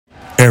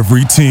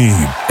Every team,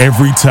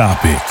 every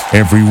topic,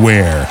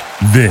 everywhere.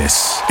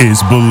 This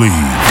is Believe.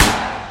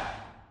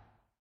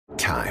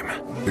 Time.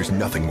 There's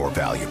nothing more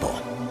valuable.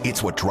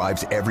 It's what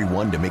drives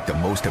everyone to make the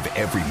most of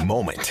every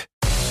moment.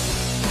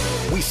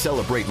 We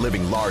celebrate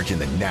living large in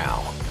the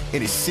now.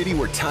 In a city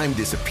where time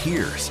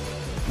disappears,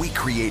 we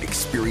create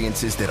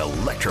experiences that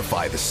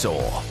electrify the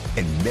soul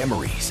and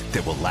memories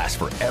that will last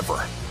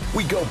forever.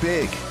 We go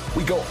big.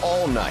 We go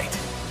all night.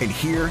 And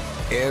here,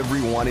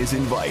 everyone is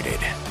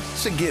invited.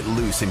 So get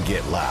loose and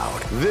get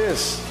loud.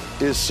 This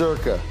is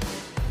Circa.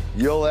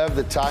 You'll have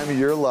the time of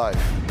your life.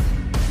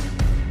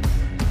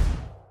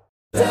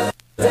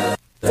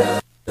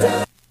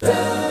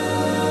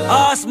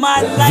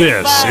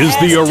 This is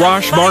the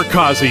Arash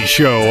Markazi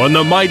Show on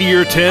the Mightier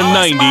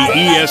 1090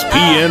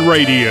 ESPN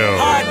Radio.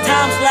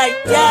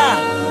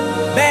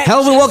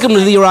 Hello and welcome to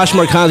the Arash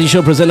Markazi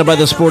Show presented by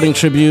the Sporting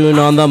Tribune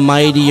on the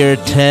Mightier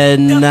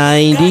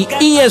 1090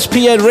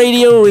 ESPN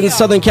Radio in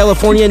Southern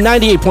California,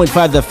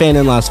 98.5 The Fan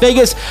in Las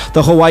Vegas,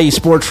 the Hawaii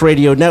Sports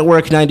Radio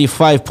Network,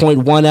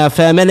 95.1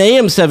 FM and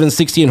AM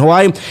 760 in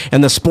Hawaii,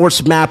 and the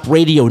Sports Map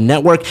Radio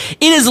Network.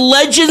 It is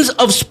Legends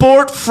of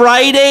Sport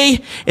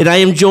Friday, and I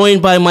am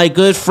joined by my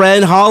good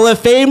friend, Hall of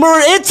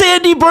Famer, it's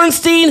Andy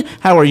Bernstein.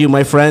 How are you,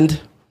 my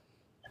friend?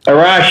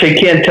 Arash, I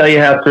can't tell you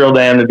how thrilled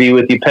I am to be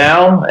with you,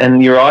 pal,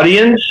 and your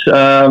audience.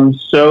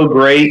 So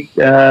great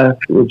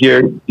with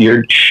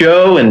your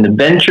show and the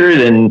venture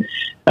and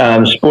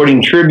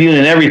Sporting Tribune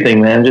and everything,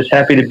 man. Just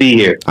happy to be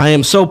here. I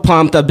am so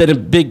pumped. I've been a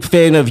big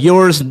fan of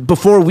yours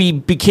before we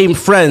became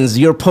friends.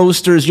 Your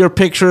posters, your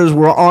pictures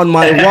were on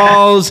my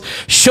walls.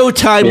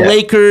 Showtime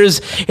Lakers.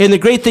 And the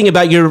great thing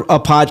about your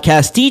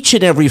podcast, each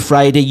and every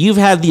Friday, you've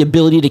had the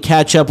ability to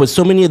catch up with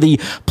so many of the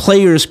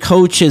players,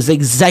 coaches,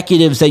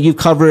 executives that you've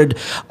covered.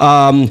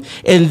 And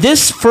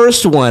this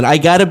first one, I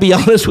got to be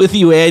honest with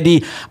you,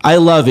 Andy, I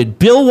love it.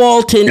 Bill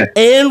Walton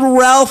and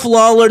Ralph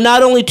Lawler,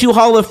 not only two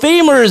Hall of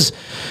Famers,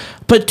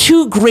 but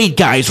two great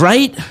guys,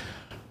 right?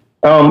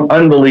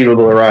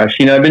 Unbelievable, Arash.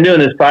 You know, I've been doing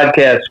this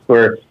podcast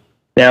for,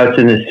 now it's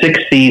in the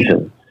 6th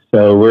season.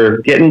 So we're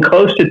getting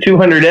close to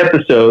 200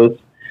 episodes.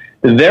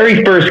 The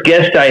very first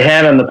guest I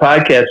had on the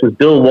podcast was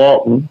Bill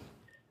Walton.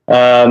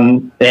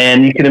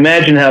 And you can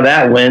imagine how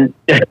that went.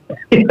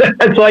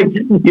 It's like,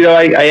 you know,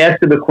 I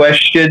asked him a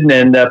question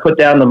and put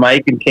down the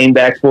mic and came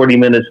back 40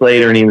 minutes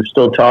later and he was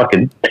still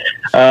talking.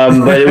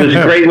 But it was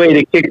a great way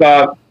to kick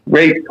off.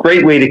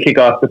 Great way to kick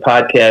off the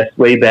podcast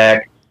way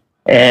back.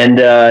 And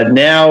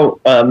now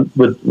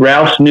with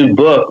Ralph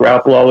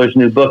Lawler's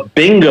new book,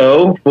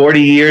 Bingo,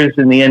 40 Years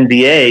in the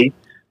NBA,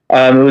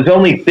 it was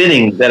only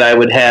fitting that I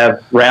would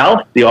have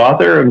Ralph, the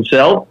author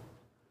himself,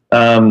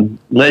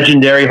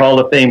 legendary Hall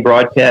of Fame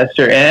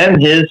broadcaster,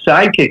 and his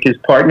sidekick, his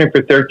partner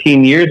for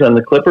 13 years on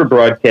the Clipper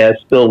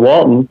broadcast, Bill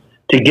Walton,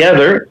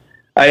 together.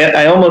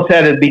 I almost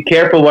had to be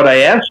careful what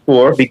I asked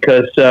for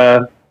because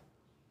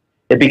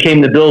it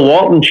became the Bill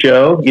Walton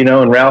Show, you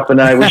know, and Ralph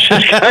and I was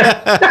just kind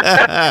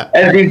of,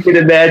 as you can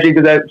imagine,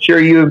 because I'm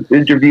sure you've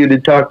interviewed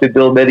and talked to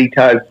Bill many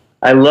times.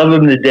 I love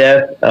him to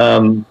death.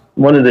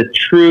 One of the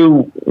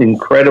true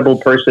incredible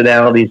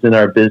personalities in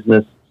our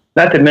business,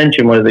 not to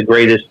mention one of the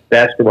greatest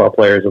basketball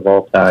players of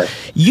all time.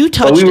 We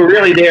were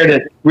really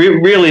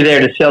there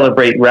to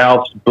celebrate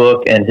Ralph's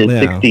book and his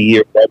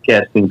 60-year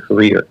broadcasting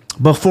career.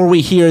 Before we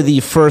hear the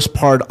first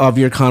part of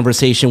your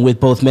conversation with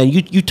both men,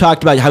 you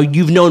talked about how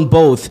you've known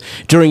both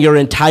during your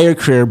entire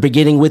career,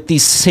 beginning with the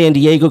San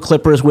Diego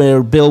Clippers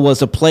where Bill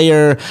was a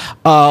player.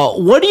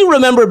 What do you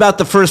remember about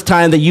the first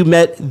time that you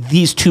met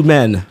these two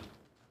men?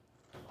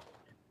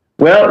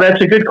 Well,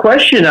 that's a good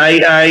question.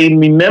 I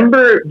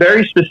remember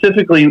very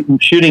specifically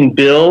shooting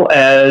Bill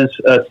as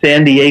a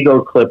San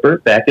Diego Clipper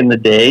back in the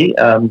day.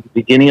 The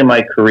beginning of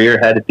my career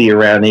had to be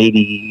around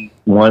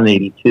 81,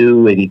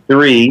 82,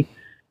 83.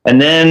 And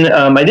then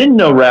I didn't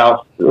know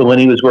Ralph when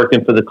he was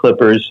working for the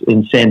Clippers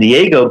in San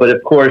Diego. But,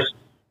 of course,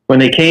 when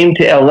they came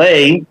to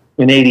L.A.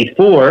 in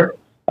 84,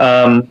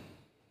 Bill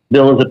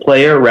is a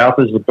player, Ralph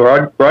is a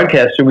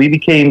broadcaster. We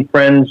became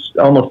friends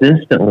almost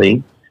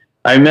instantly.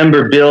 I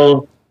remember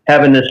Bill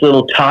having this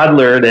little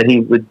toddler that he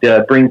would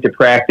bring to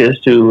practice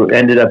who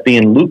ended up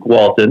being Luke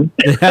Walton.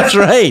 That's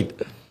right.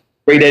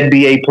 Great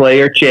NBA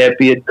player,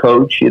 champion,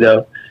 coach, you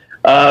know.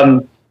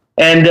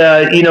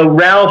 You know,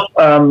 Ralph,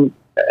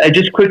 I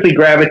just quickly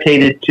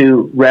gravitated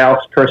to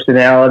Ralph's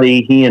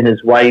personality. He and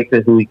his wife,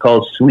 who he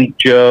calls Sweet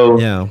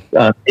Joe,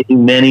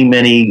 taking many,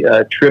 many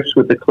trips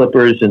with the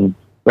Clippers, and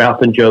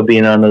Ralph and Joe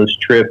being on those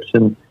trips.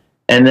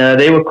 And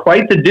they were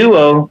quite the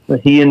duo,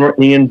 he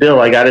and Bill,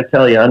 I got to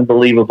tell you,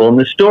 unbelievable. And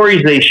the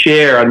stories they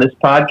share on this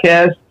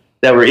podcast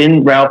that were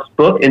in Ralph's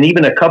book, and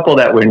even a couple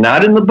that were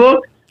not in the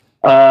book,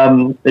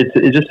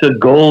 it's just a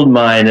gold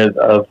mine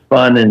of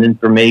fun and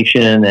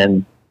information.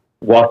 And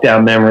walk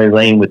down memory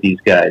lane with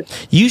these guys.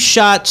 You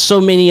shot so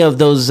many of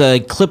those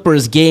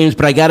Clippers games,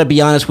 but I got to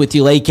be honest with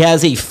you, like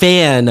as a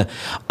fan,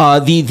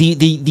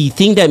 the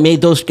thing that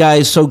made those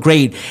guys so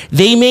great,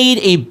 they made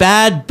a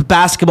bad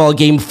basketball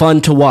game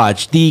fun to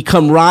watch. The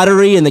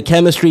camaraderie and the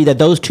chemistry that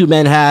those two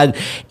men had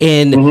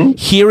in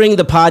hearing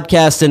the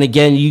podcast, and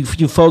again, you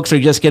folks are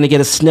just going to get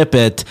a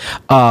snippet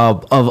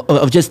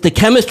of just the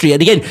chemistry.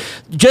 And again,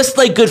 just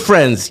like good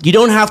friends, you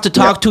don't have to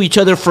talk to each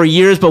other for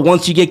years, but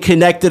once you get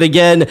connected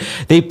again,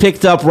 they picked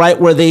up right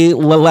where they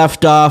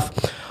left off.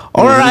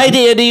 All right,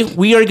 Andy,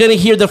 we are going to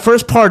hear the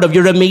first part of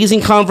your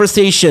amazing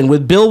conversation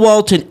with Bill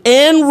Walton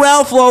and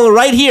Ralph Lawler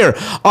right here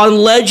on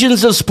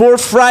Legends of Sport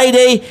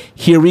Friday.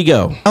 Here we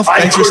go.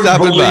 Thanks for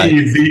stopping by.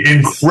 The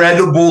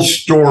incredible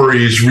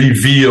stories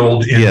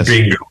revealed in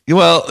Bingo.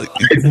 Well,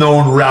 I've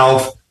known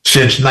Ralph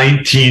since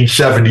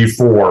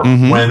 1974,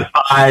 when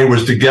I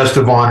was the guest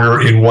of honor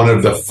in one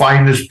of the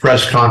finest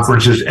press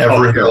conferences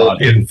ever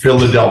held in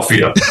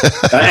Philadelphia.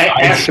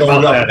 I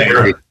showed up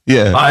there.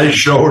 Yeah, I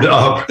showed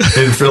up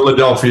in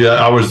Philadelphia.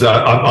 I was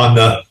on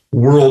the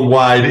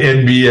worldwide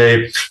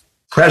NBA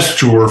press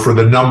tour for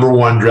the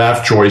 #1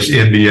 draft choice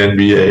in the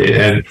NBA,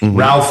 and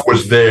Ralph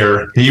was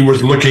there. He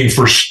was looking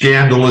for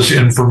scandalous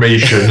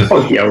information.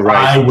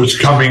 I was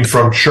coming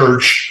from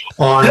church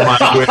on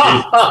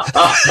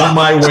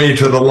my way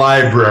to the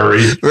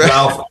library.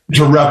 Ralph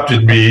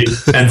interrupted me,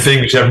 and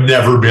things have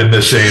never been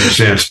the same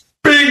since.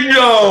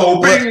 Bingo!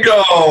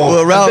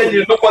 Well, Ralph, and then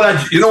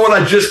you know what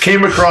I just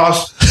came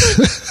across?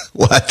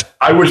 What?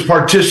 I was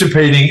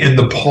participating in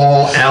the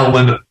Paul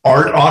Allen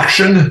art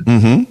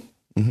auction.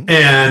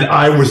 And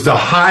I was the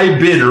high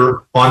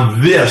bidder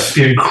on this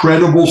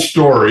incredible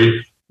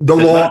story, The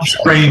Long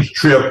Strange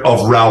Trip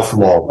of Ralph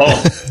Lawler.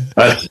 Oh,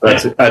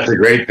 that's a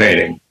great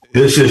painting.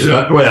 This is,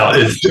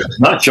 it's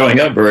not showing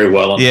up very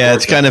well. Yeah,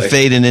 it's kind of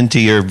fading into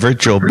your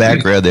virtual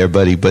background there,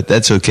 buddy, but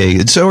that's okay.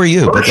 And so are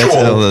you, but that's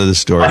another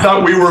story. I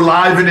thought we were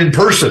live and in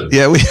person.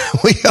 Yeah, we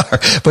are,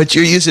 but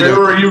you're using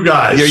Where are you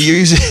guys? You're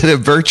using a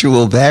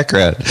virtual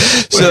background.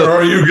 Where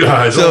are you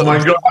guys? Oh, my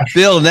gosh.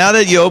 Bill, now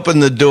that you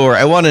opened the door,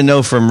 I want to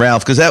know from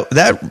Ralph, because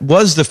that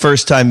was the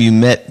first time you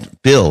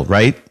met Bill,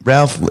 right?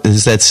 Ralph,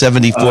 is that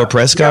 74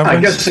 press conference?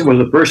 I guess it was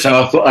the first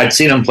time I'd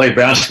seen him play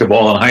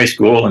basketball in high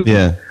school.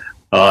 And,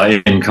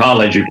 in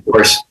college, of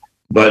course.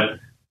 But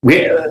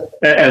we,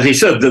 as he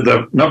said,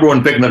 the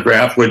 #1 pick in the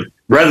draft would,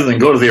 rather than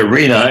go to the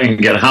arena and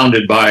get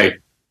hounded by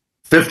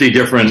 50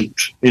 different,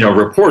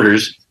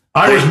 reporters.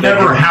 I was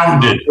never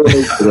hounded.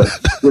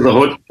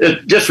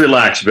 Just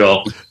relax,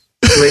 Bill.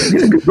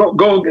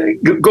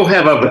 Go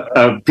have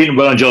a peanut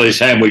butter and jelly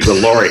sandwich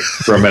with Lori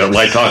for a minute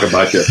while I talk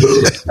about you.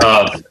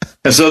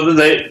 And so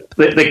they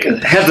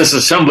had this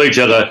assemblage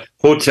at a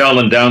hotel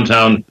in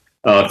downtown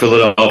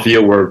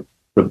Philadelphia where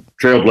the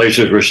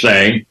Trailblazers were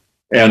staying,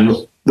 and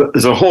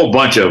there's a whole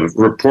bunch of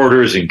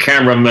reporters and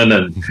cameramen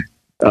and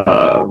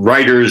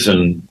writers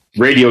and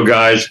radio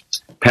guys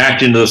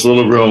packed into this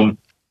little room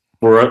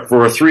for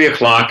a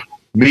 3:00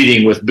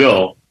 meeting with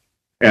Bill.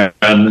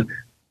 And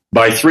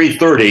by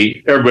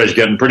 3:30, everybody's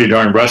getting pretty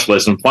darn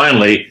restless. And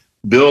finally,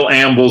 Bill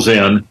ambles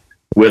in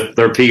with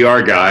their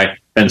PR guy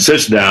and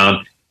sits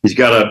down. He's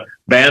got a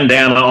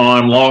bandana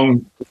on,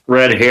 long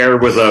red hair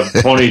with a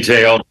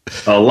ponytail,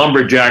 a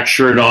lumberjack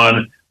shirt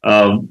on,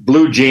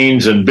 blue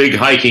jeans and big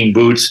hiking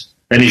boots,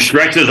 and he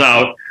stretches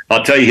out.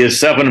 I'll tell you, his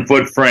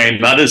 7-foot frame,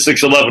 not his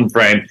 6'11"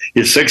 frame,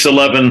 his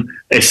 6'11",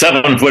 a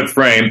 7-foot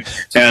frame,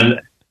 and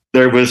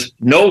there was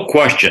no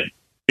question.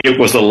 It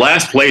was the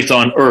last place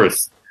on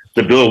earth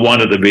that Bill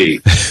wanted to be,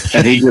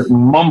 and he just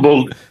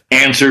mumbled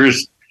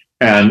answers,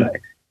 and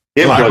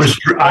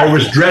I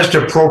was dressed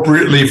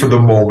appropriately for the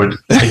moment.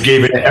 I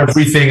gave it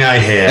everything I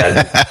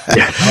had.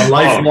 A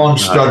lifelong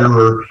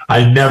stutterer.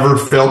 I never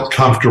felt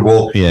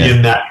comfortable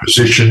in that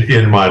position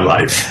in my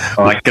life.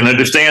 Well, I can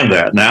understand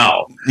that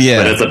now.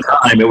 Yeah. But at the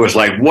time, it was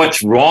like,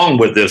 what's wrong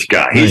with this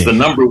guy? He's the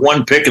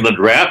 #1 pick in the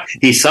draft.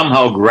 He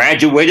somehow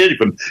graduated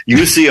from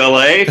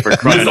UCLA for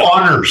with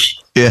honors.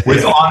 Yeah.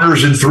 With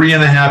honors in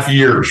 3.5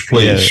 years,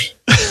 please.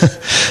 Yeah.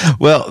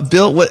 Well,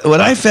 Bill,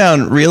 what I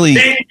found really...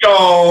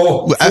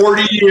 Bingo!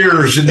 40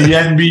 years in the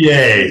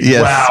NBA.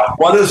 Yes. Wow,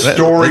 what a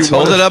story. Let's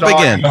hold it up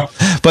again.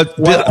 But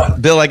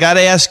Bill, I got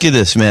to ask you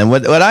this, man.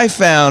 What I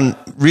found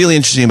really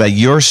interesting about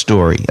your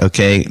story,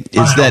 okay,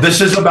 is that...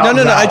 This is about...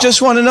 No, I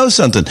just want to know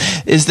something.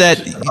 Is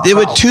that there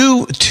were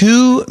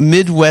two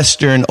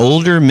Midwestern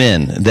older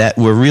men that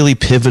were really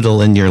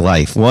pivotal in your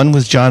life. One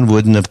was John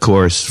Wooden, of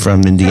course,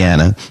 from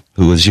Indiana,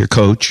 who was your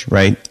coach,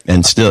 right?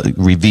 And still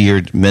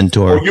revered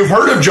mentor. Oh, you've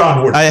heard of John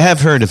Wooden? I have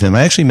heard of him.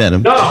 I actually met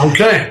him. Oh,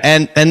 okay.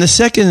 And the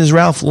second is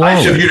Ralph Lawler.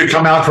 Nice of you to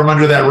come out from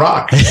under that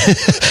rock.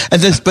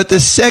 But the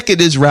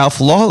second is Ralph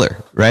Lawler,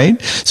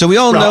 right? So we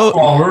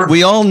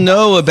all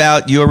know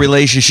about your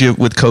relationship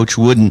with Coach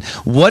Wooden.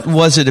 What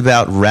was it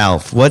about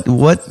Ralph?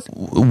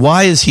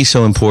 Why is he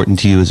so important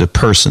to you as a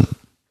person?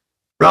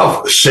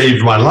 Ralph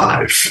saved my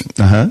life.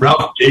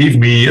 Ralph gave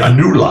me a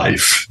new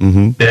life.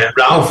 And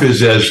Ralph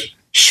is as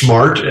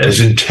smart, as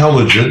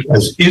intelligent,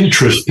 as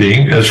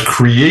interesting, as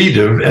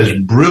creative, as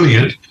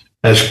brilliant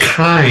as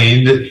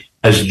kind,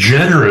 as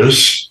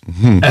generous,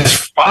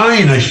 as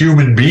fine a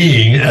human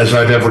being as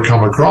I've ever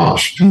come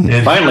across.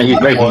 And finally,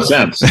 he's making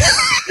sense.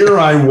 Here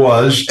I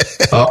was,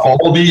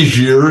 all these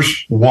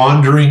years,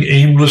 wandering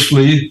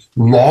aimlessly,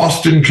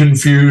 lost and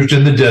confused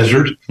in the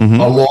desert,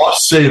 a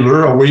lost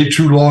sailor away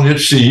too long at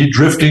sea,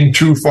 drifting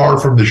too far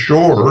from the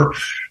shore.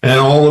 And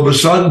all of a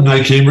sudden,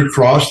 I came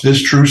across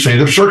this true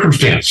saint of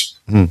circumstance.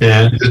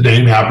 And the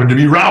name happened to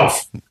be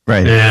Ralph.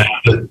 Right.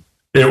 And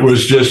it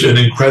was just an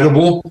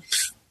incredible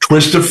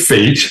twist of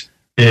fate.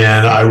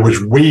 And I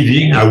was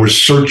waiting, I was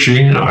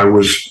searching, I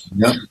was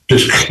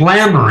just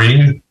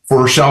clamoring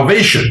for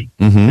salvation.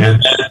 And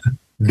then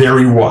there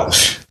he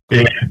was.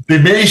 And the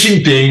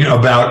amazing thing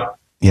about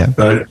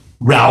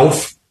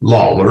Ralph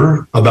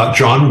Lawler, about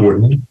John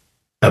Wooden,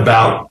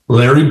 about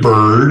Larry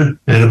Bird,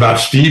 and about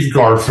Steve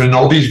Garfin,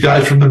 all these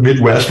guys from the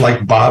Midwest,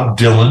 like Bob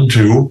Dylan,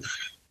 too,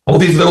 all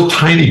these little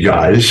tiny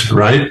guys,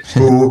 right,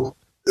 who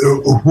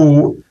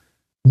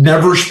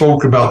never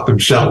spoke about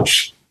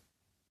themselves.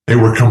 They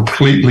were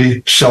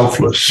completely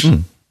selfless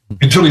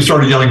until he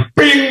started yelling,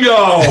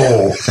 bingo!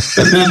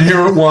 And then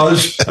here it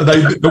was.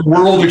 The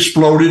world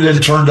exploded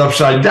and turned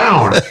upside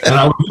down. And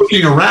I was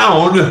looking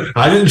around.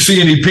 I didn't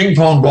see any ping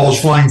pong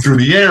balls flying through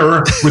the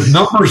air with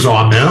numbers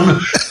on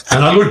them.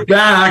 And I looked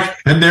back,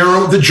 and there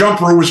the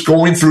jumper was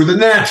going through the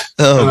net.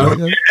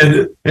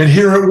 And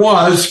here it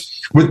was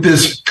with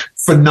this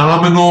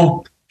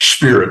phenomenal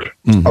spirit,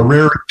 a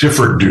rare,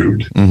 different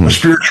dude, a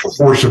spiritual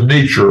force of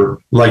nature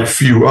like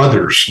few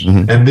others.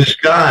 And this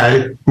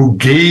guy who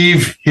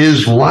gave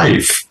his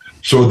life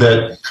so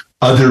that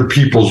other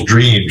people's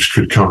dreams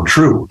could come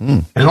true.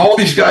 And all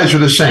these guys are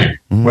the same,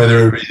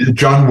 whether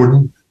John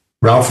Wooden,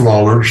 Ralph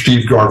Lawler,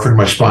 Steve Garfin,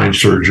 my spine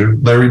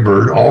surgeon, Larry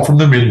Bird, all from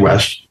the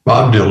Midwest,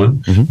 Bob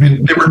Dylan. I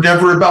mean, they were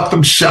never about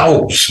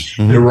themselves.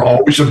 They were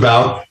always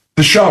about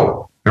the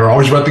show. They're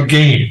always about the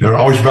game. They're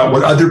always about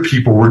what other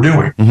people were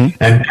doing.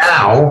 And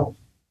now,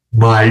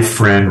 my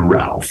friend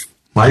Ralph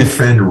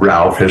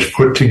has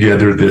put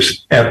together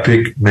this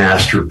epic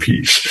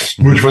masterpiece,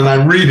 which when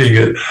I'm reading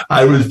it,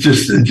 I was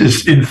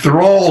just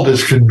enthralled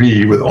as can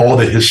be with all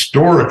the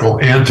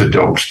historical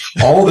anecdotes,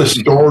 all the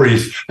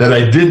stories that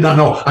I did not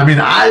know. I mean,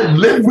 I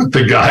lived with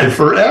the guy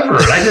forever,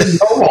 and I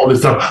didn't know all this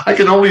stuff. I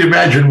can only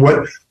imagine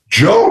what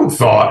Joe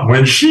thought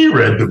when she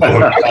read the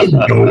book. I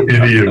didn't know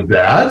any of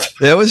that.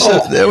 There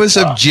was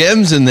some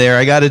gems in there,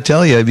 I got to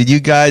tell you. I mean,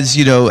 you guys,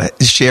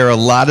 share a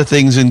lot of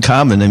things in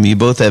common. I mean, you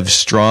both have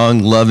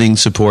strong, loving,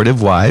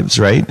 supportive wives,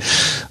 right?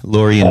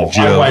 Lori and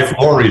Joe. My wife,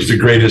 Lori, is the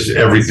greatest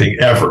everything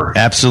ever.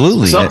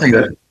 Absolutely. Something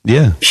that...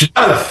 Yeah. She's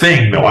not a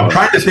thing, though. I'm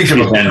trying to think of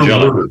a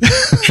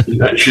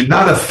word. She's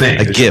not a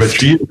thing. A gift. But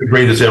she is the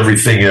greatest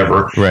everything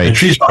ever. Right. And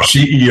she's our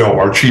CEO,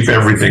 our chief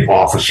everything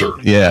officer.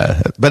 Yeah.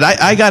 But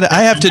I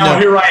have to know.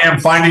 Here I am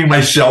finding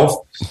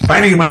myself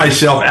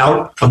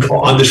out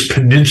on this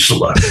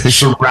peninsula,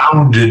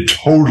 surrounded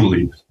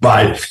totally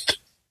by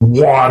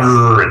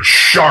water and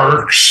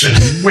sharks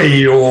and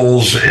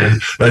whales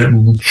and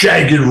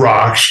jagged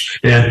rocks.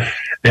 And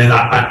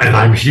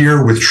I'm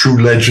here with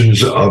true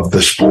legends of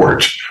the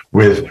sport,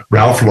 with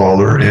Ralph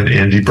Lawler and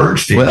Andy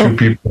Bernstein, two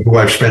people who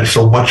I've spent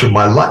so much of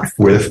my life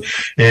with.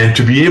 And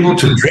to be able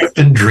to drift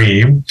and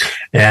dream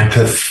and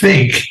to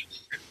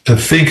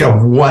think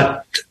of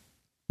what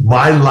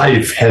my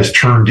life has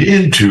turned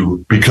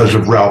into because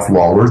of Ralph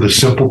Lawler, the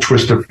simple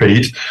twist of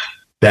fate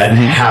that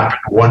happened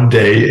one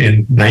day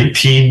in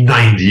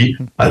 1990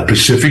 at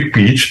Pacific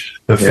Beach.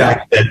 The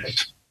fact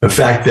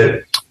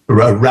that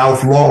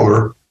Ralph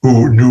Lawler,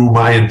 who knew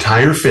my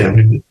entire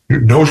family,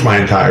 knows my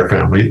entire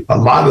family. A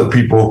lot of the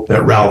people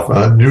that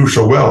Ralph knew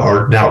so well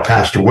are now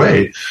passed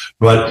away.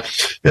 But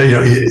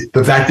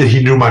the fact that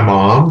he knew my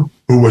mom,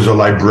 who was a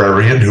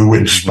librarian, who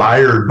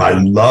inspired my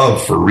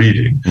love for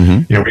reading.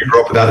 We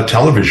grew up without a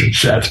television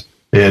set.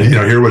 And,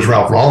 here was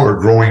Ralph Lawler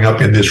growing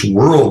up in this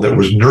world that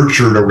was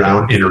nurtured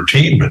around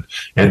entertainment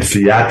and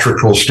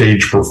theatrical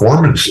stage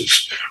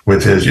performances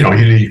with his,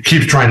 he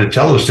keeps trying to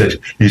tell us that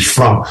he's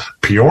from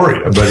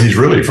Peoria, but he's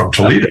really from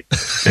Toledo.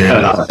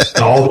 And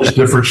all this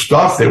different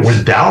stuff that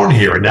went down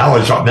here. And now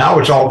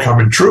it's all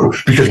coming true,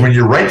 because when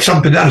you write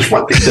something down, it's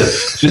one thing to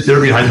sit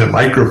there behind the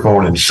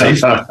microphone and say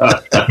something,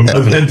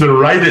 but then to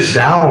write it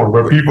down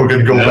where people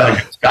can go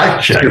back and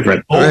fact check.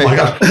 Oh my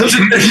gosh.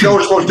 Isn't this show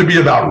supposed to be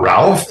about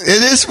Ralph?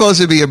 It is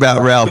supposed to be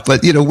about Ralph,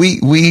 but we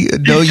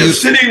know you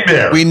sitting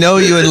there. We know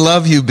you and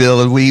love you,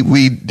 Bill, and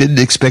we didn't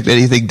expect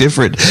anything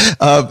different.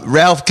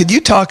 Ralph, could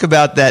you talk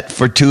about that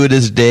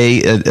fortuitous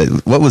day?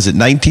 What was it?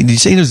 Did you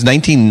say it was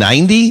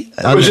 1990?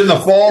 It was in the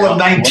fall of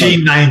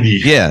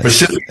 1990. Yeah,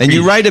 and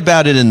you write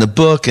about it in the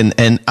book,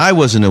 and I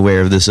wasn't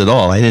aware of this at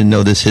all. I didn't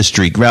know this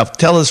history. Ralph,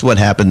 tell us what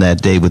happened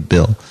that day with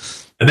Bill.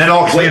 And then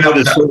I'll clean up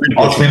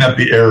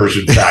the errors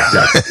in fact.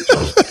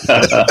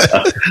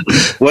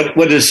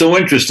 What is so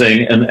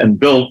interesting, and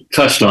Bill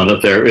touched on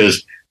it there,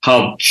 is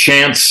how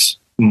chance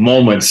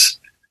moments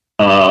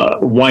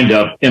wind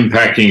up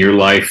impacting your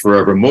life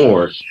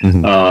forevermore.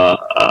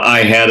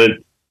 I had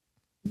it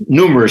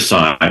numerous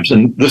times,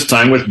 and this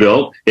time with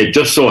Bill, it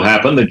just so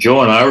happened that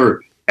Joe and I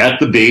were at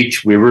the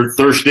beach. We were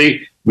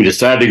thirsty. We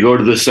decided to go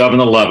to the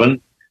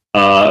 7-Eleven.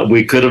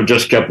 We could have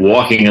just kept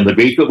walking on the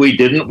beach, but we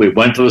didn't. We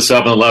went to the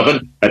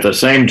 7-Eleven at the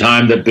same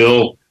time that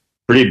Bill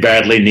pretty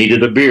badly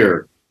needed a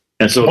beer.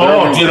 And so,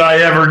 did I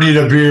ever need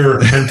a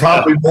beer? And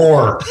probably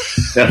more.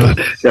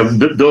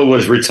 Bill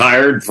was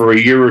retired for a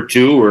year or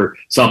two or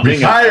something.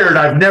 Retired?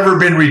 I've never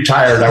been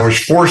retired. I was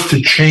forced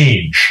to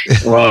change.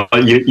 Well,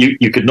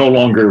 you could no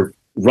longer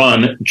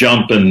run,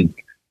 jump, and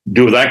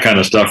do that kind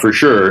of stuff for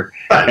sure.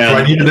 Right. So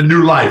I needed a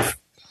new life.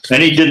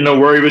 And he didn't know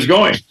where he was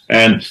going.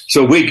 And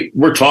so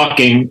we're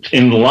talking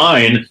in the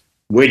line,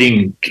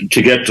 waiting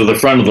to get to the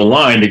front of the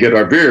line to get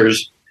our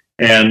beers.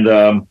 And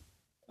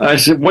I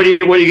said, what are you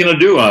going to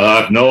do?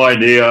 I have no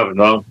idea.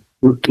 No,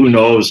 who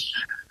knows?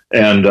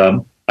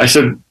 And I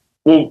said,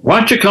 well, why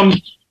don't you come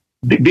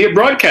be a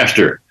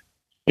broadcaster?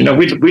 You know,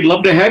 we'd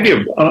love to have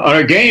you on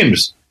our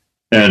games.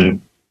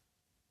 And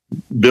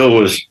Bill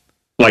was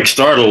like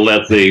startled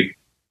at the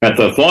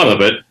thought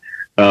of it.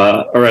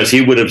 Or as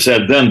he would have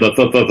said then, the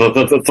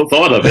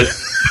thought of it,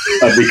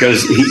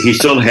 because he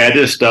still had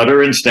his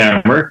stutter and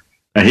stammer,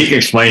 and he can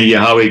explain to you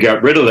how he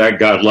got rid of that.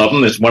 God love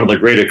him. It's one of the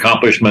great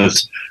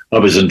accomplishments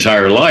of his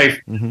entire life.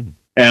 Mm-hmm.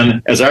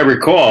 And as I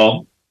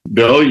recall,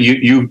 Bill,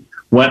 you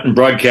went and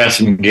broadcast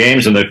some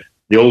games in the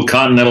old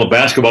Continental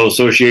Basketball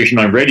Association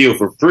on radio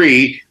for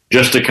free,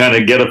 just to kind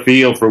of get a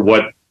feel for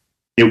what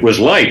it was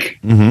like.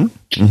 Mm-hmm.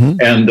 Mm-hmm.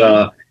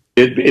 And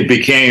it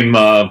became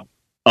a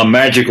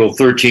magical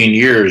 13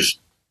 years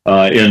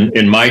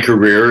in my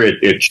career.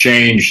 It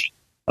changed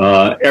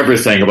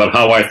everything about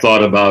how I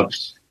thought about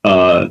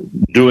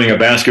doing a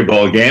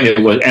basketball game. It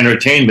was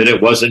entertainment.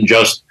 It wasn't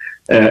just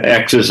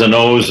X's and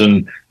O's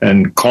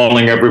and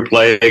calling every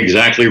play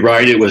exactly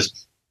right. It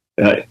was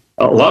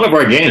a lot of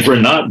our games were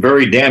not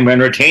very damn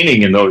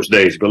entertaining in those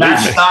days. Believe me.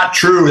 That's not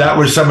true. That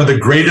was some of the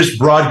greatest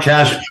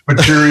broadcast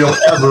material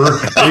ever.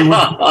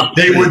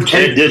 They would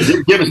take,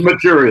 give us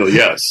material.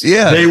 Yes.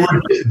 Yeah.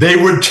 They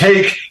would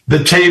take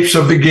the tapes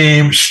of the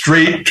game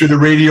straight to the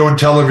Radio and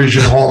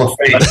Television Hall of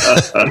Fame.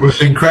 It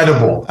was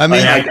incredible. I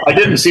mean, I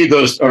didn't see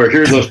those or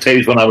hear those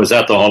tapes when I was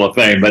at the Hall of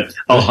Fame, but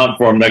I'll hunt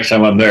for them next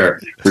time I'm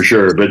there for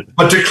sure. But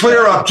to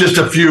clear up just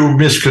a few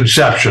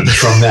misconceptions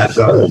from that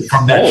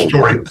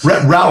story,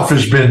 Ralph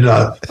has been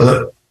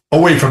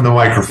away from the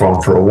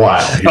microphone for a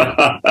while,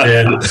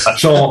 and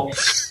so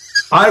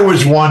I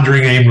was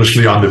wandering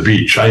aimlessly on the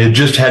beach. I had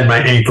just had my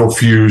ankle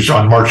fused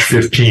on March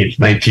 15th,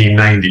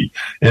 1990.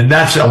 And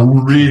that's a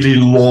really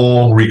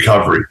long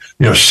recovery,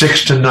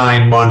 6 to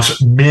 9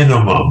 months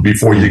minimum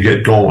before you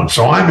get going.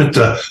 So I'm at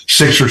the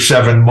 6 or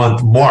 7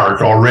 month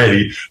mark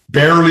already,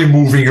 barely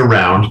moving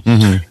around.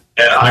 Mm-hmm.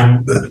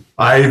 And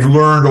I've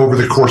learned over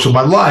the course of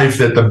my life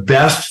that the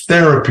best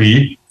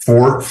therapy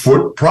for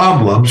foot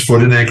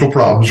and ankle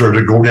problems, are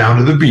to go down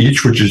to the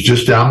beach, which is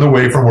just down the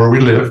way from where we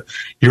live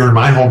here in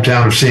my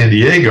hometown of San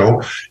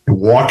Diego, and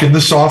walk in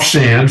the soft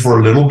sand for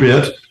a little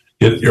bit,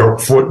 get your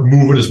foot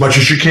moving as much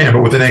as you can.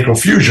 But with an ankle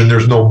fusion,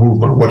 there's no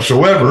movement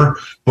whatsoever,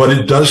 but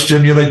it does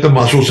stimulate the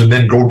muscles, and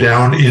then go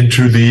down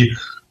into the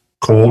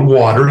cold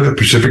water. The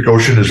Pacific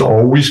Ocean is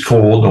always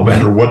cold, no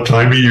matter what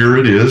time of year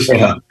it is,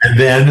 and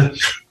then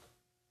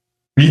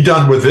be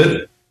done with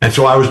it. And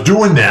so I was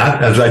doing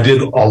that, as I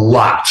did a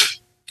lot.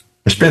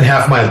 I spent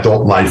half my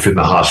adult life in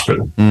the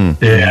hospital.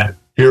 And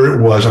here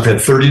it was. I've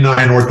had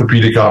 39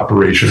 orthopedic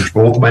operations.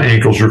 Both my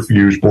ankles are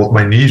fused. Both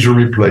my knees are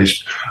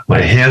replaced. My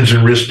hands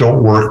and wrists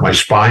don't work. My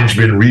spine's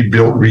been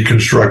rebuilt,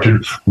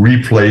 reconstructed,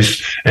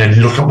 replaced. And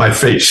you look at my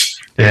face.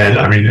 And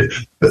I mean,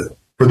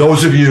 for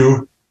those of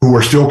you who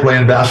are still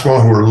playing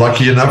basketball, who are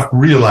lucky enough,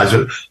 realize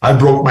it. I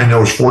broke my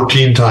nose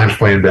 14 times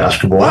playing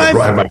basketball. I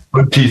had my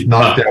front teeth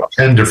knocked out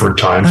 10 different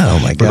times. Oh,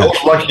 my God. For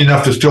those lucky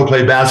enough to still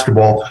play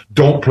basketball,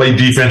 don't play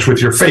defense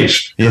with your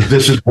face. Yeah.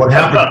 This is what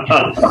happened.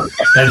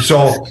 And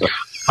so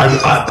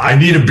I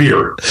need a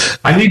beer.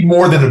 I need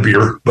more than a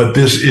beer, but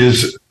this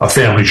is a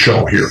family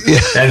show here.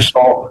 Yeah. And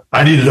so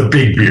I needed a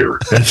big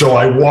beer. And so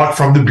I walked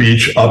from the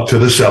beach up to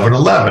the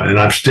 7-Eleven, and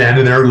I'm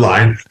standing there in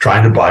line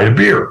trying to buy a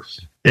beer.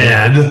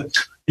 And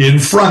in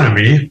front of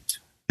me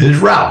is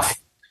Ralph.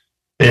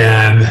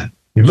 And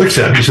he looks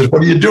at me and says,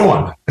 "What are you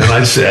doing?" And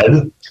I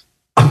said,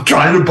 "I'm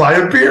trying to buy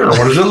a beer.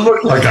 What does it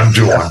look like I'm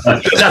doing?" I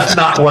said, "That's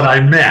not what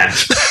I meant."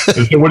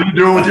 He said, "What are you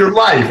doing with your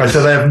life?" I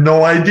said, "I have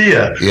no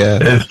idea." Yeah.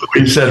 And so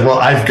he said, "Well,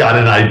 I've got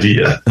an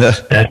idea."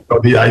 And so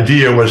the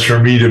idea was for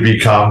me to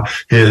become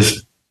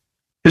his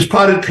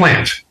potted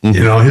plant,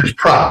 his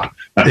prop.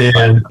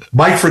 And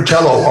Mike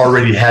Fratello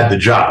already had the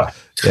job.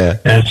 Yeah.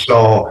 And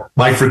so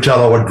Mike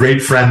Fratello, a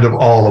great friend of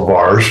all of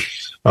ours,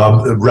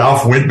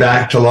 Ralph went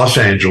back to Los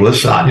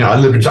Angeles. I'm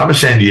a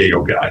San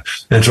Diego guy.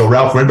 And so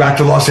Ralph went back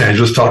to Los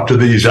Angeles, talked to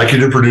the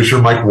executive producer,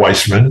 Mike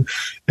Weissman,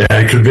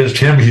 and convinced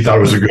him he thought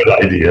it was a good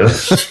idea.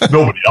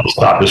 Nobody else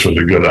thought this was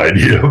a good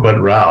idea but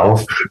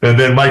Ralph. And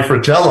then Mike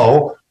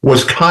Fratello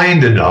was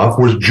kind enough,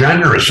 was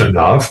generous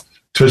enough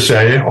to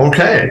say,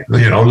 okay,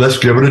 let's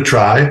give it a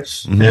try.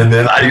 Mm-hmm. And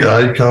then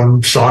I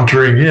come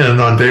sauntering in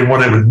on day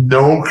one with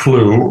no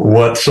clue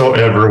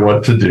whatsoever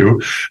what to do,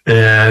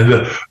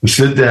 and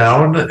sit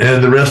down,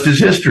 and the rest is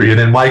history. And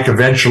then Mike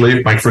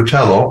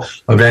Fratello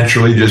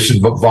eventually just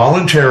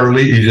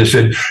voluntarily, he just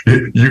said,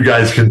 you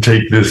guys can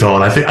take this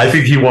on. I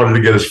think he wanted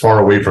to get as far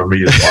away from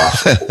me as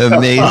possible.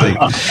 Amazing.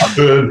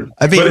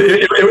 But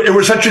it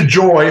was such a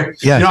joy.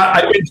 Yeah.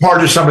 I've been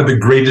part of some of the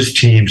greatest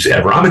teams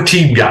ever. I'm a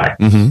team guy.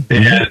 Mm-hmm.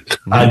 And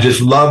I just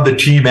love the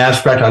team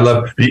aspect. I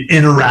love the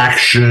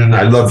interaction.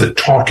 I love the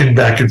talking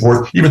back and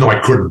forth, even though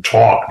I couldn't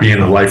talk being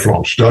a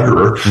lifelong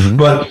stutterer. Mm-hmm.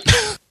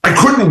 But I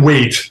couldn't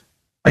wait.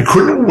 I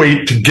couldn't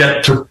wait to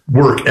get to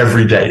work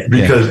every day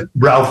because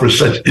Ralph is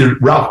such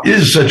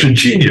a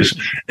genius.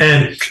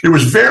 And it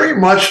was very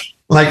much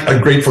like a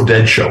Grateful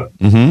Dead show.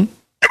 Mm-hmm.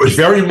 It was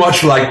very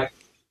much like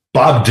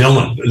Bob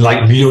Dylan,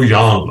 like Neil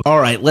Young. All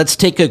right, let's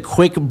take a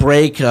quick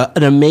break.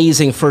 An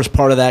amazing first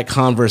part of that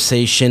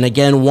conversation.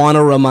 Again, want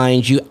to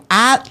remind you,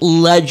 at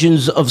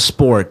Legends of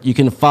Sport. You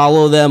can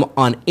follow them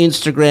on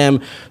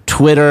Instagram,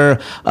 Twitter,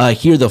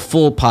 hear the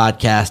full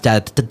podcast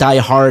at the Die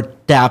Hard,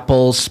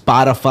 Apple,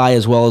 Spotify,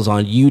 as well as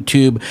on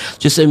YouTube.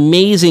 Just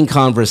amazing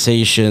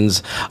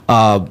conversations.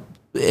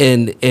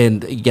 And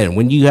again,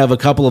 when you have a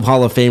couple of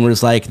Hall of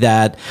Famers like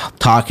that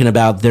talking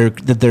about their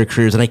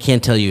careers, and I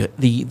can't tell you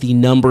the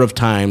number of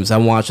times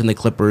I'm watching the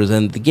Clippers,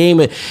 and the game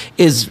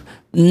is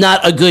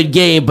not a good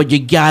game, but you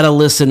gotta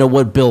listen to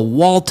what Bill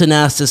Walton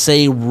has to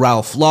say,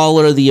 Ralph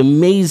Lawler, the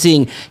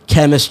amazing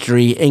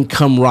chemistry and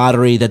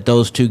camaraderie that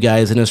those two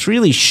guys, and it's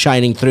really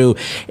shining through,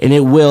 and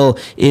it will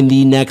in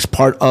the next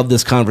part of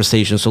this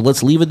conversation. So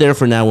let's leave it there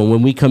for now, and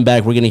when we come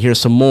back, we're gonna hear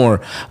some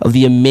more of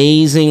the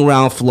amazing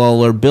Ralph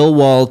Lawler, Bill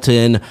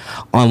Walton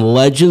on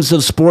Legends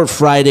of Sport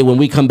Friday when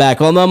we come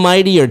back on the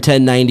mightier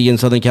 1090 in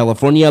Southern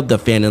California, the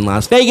Fan in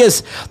Las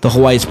Vegas, the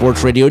Hawaii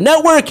Sports Radio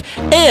Network,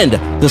 and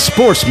the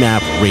Sports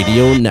Map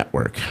Radio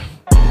Network.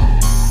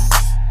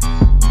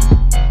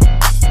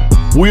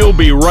 We'll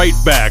be right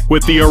back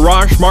with the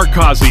Arash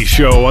Markazi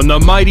Show on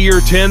the mightier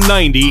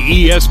 1090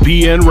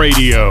 ESPN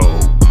Radio.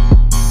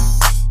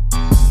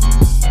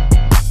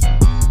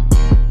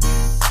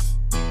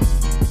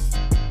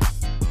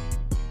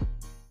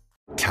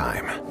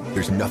 Time.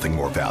 There's nothing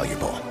more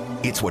valuable.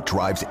 It's what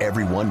drives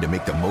everyone to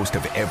make the most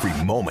of every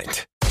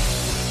moment.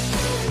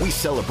 We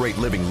celebrate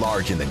living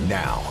large in the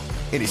now.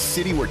 In a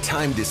city where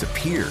time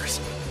disappears,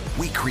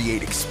 we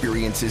create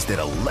experiences that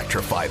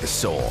electrify the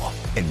soul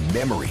and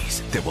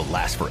memories that will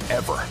last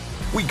forever.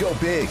 We go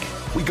big,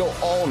 we go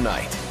all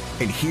night,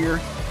 and here,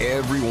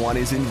 everyone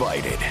is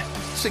invited.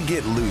 So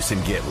get loose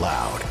and get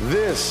loud.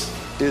 This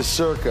is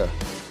Circa.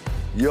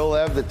 You'll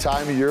have the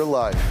time of your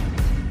life.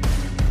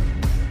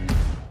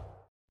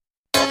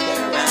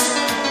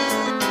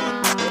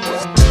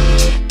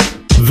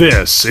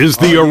 This is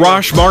the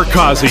Arash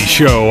Markazi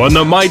Show on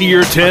the mightier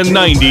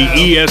 1090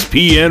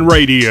 ESPN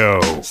Radio.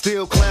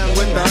 Still clown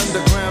with the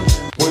underground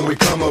when we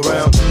come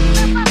around.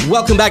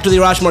 Welcome back to the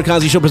Arash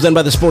Markazi Show, presented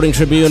by the Sporting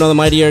Tribune on the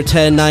mightier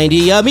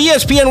 1090.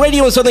 ESPN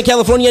Radio in Southern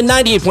California,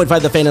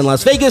 98.5 The Fan in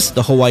Las Vegas,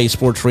 the Hawaii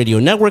Sports Radio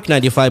Network,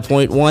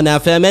 95.1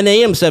 FM and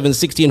AM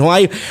 760 in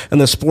Hawaii,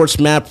 and the Sports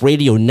Map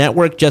Radio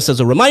Network. Just as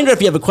a reminder, if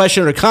you have a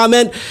question or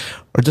comment,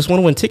 or just want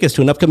to win tickets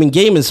to an upcoming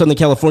game in Southern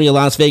California,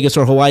 Las Vegas,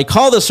 or Hawaii,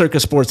 call the Circa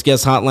Sports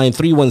Guest Hotline,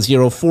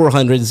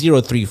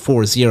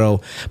 310-400-0340.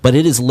 But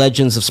it is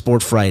Legends of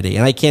Sport Friday,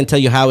 and I can't tell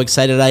you how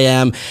excited I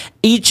am.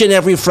 Each and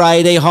every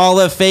Friday, Hall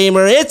of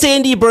Famer, it's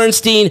Andy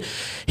Bernstein.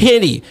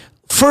 Andy,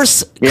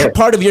 first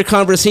part of your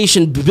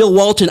conversation, Bill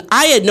Walton,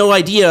 I had no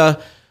idea.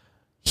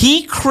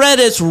 He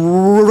credits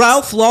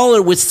Ralph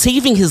Lawler with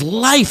saving his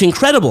life.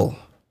 Incredible.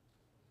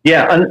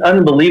 Yeah,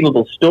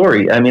 unbelievable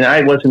story. I mean,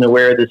 I wasn't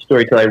aware of this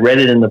story till I read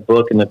it in the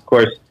book, and of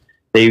course,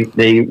 they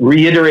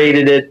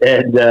reiterated it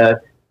and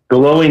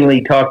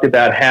glowingly talked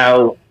about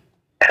how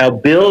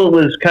Bill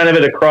was kind of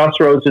at a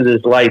crossroads of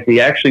his life.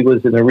 He actually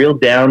was in a real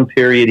down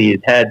period.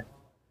 He had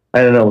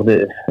I don't know,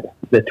 the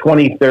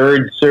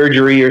 23rd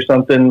surgery or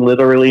something,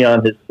 literally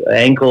on his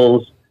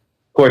ankles.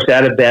 Of course,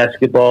 out of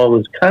basketball,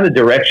 was kind of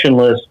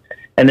directionless.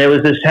 And there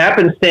was this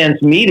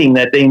happenstance meeting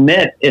that they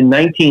met in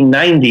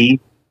 1990.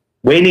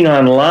 Waiting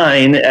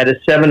online at a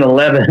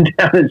 7-Eleven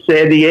down in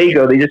San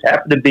Diego. They just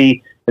happened to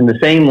be in the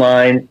same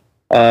line.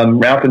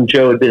 Ralph and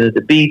Joe had been at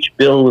the beach.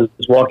 Bill was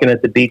walking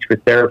at the beach for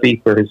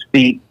therapy for his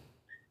feet.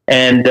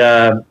 And,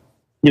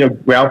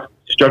 Ralph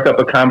struck up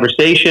a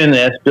conversation,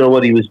 asked Bill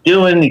what he was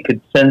doing. He could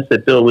sense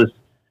that Bill was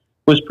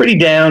pretty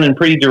down and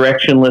pretty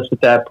directionless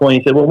at that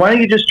point. He said, well, why don't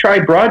you just try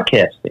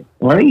broadcasting?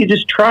 Why don't you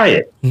just try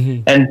it?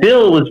 Mm-hmm. And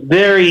Bill was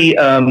very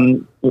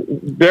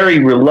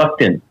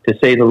reluctant, to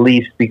say the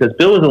least, because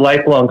Bill was a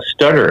lifelong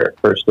stutterer,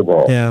 first of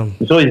all. Yeah. He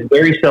was always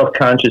very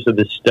self-conscious of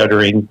his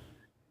stuttering.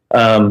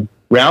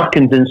 Ralph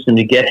convinced him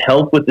to get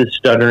help with his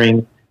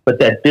stuttering, but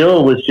that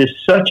Bill was just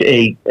such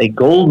a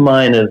gold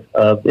mine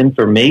of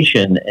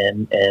information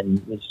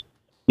and was,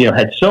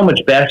 had so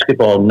much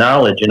basketball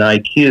knowledge and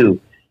IQ.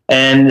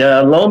 And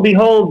lo and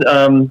behold,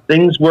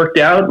 things worked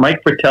out.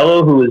 Mike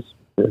Fratello, who was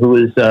who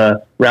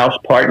was Ralph's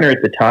partner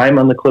at the time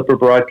on the Clipper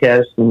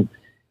broadcast, and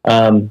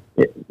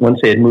once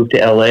they had moved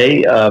to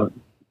L.A.,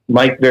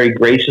 Mike very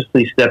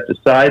graciously stepped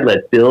aside,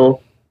 let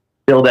Bill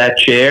fill that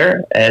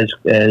chair as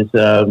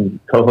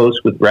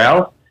co-host with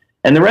Ralph,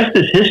 and the rest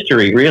is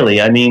history,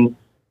 really. I mean,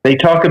 they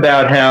talk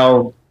about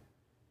how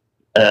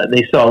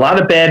they saw a lot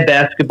of bad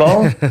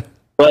basketball,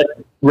 but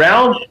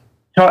Ralph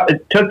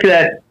took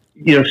that,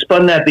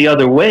 spun that the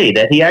other way,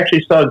 that he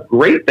actually saw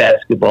great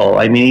basketball.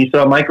 I mean, he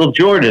saw Michael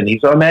Jordan, he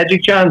saw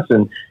Magic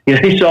Johnson,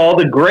 he saw all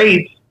the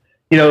greats.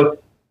 He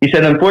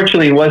said,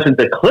 unfortunately, it wasn't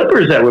the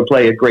Clippers that would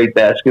play a great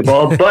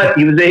basketball, but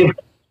he was able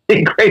to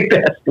play great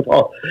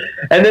basketball.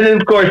 And then,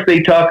 of course,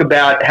 they talk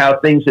about how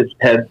things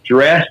have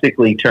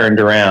drastically turned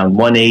around,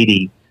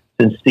 180,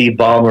 since Steve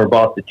Ballmer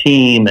bought the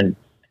team,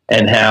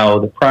 and how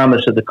the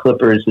promise of the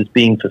Clippers is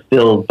being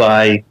fulfilled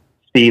by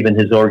Steve and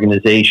his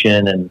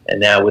organization, and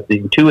now with the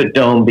Intuit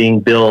Dome being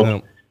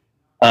built.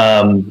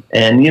 And,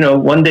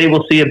 one day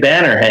we'll see a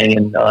banner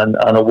hanging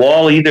on a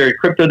wall, either at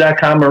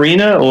Crypto.com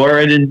Arena or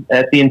at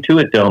the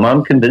Intuit Dome.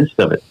 I'm convinced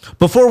of it.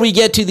 Before we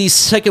get to the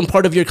second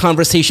part of your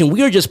conversation,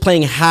 we are just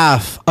playing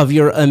half of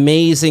your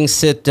amazing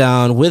sit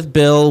down with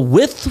Bill,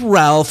 with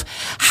Ralph.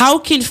 How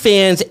can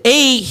fans,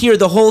 A, hear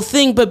the whole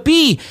thing, but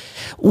B,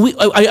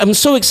 I'm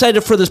so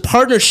excited for this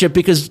partnership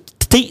because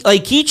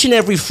like each and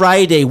every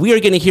Friday, we are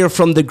going to hear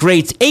from the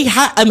greats. Hey,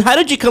 how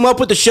did you come up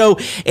with the show,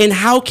 and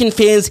how can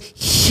fans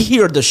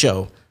hear the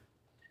show?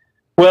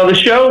 Well, the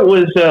show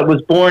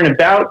was born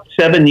about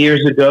 7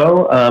 years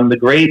ago. The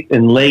great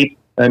and late,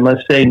 I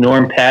must say,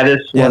 Norm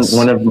Pattis, yes.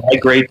 one of my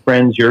great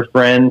friends, your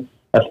friend,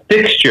 a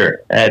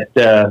fixture at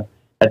the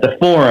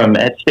Forum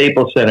at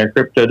Staples Center,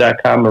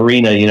 Crypto.com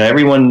Arena.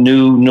 Everyone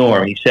knew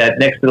Norm. He sat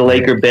next to the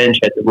Laker bench,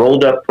 had the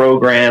rolled up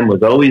program,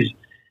 was always,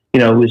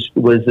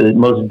 was the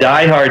most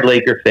diehard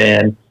Laker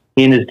fan.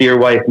 He and his dear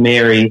wife,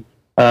 Mary.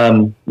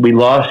 We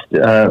lost,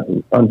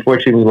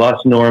 unfortunately, we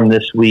lost Norm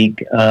this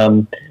week.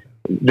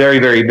 Very,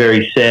 very,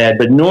 very sad.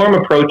 But Norm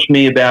approached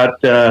me about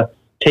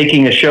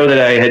taking a show that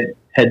I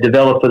had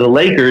developed for the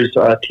Lakers,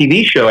 a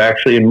TV show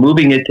actually, and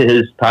moving it to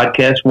his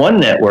podcast One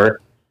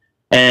Network.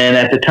 And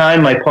at the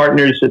time, my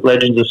partners at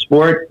Legends of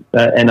Sport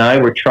and I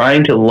were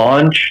trying to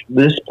launch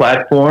this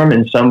platform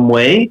in some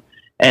way.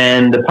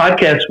 And the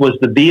podcast was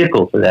the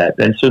vehicle for that.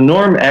 And so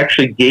Norm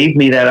actually gave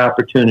me that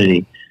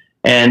opportunity.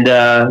 And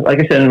like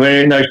I said,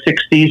 we're in our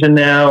sixth season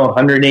now,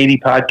 180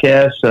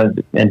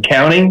 podcasts and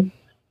counting.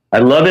 I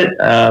love it.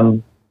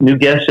 New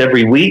guests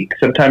every week.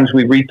 Sometimes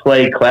we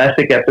replay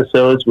classic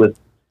episodes with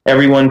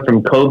everyone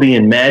from Kobe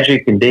and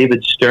Magic and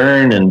David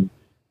Stern and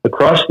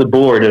across the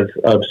board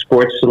of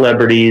sports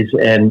celebrities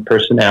and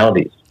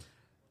personalities.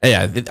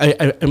 Yeah,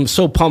 I'm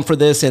so pumped for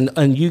this,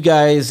 and you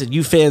guys,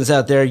 you fans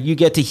out there, you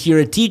get to hear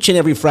it each and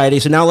every Friday.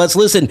 So now let's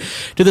listen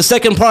to the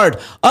second part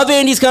of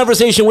Andy's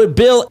conversation with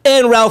Bill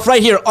and Ralph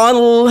right here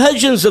on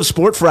Legends of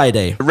Sport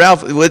Friday.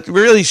 Ralph, what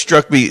really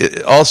struck me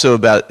also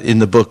about in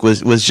the book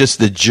was just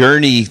the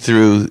journey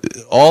through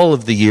all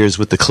of the years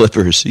with the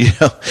Clippers.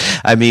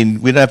 I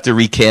mean, we don't have to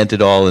recant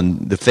it all,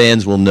 and the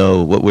fans will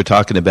know what we're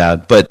talking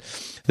about, but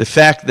the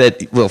fact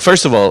that, well,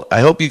 first of all,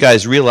 I hope you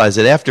guys realize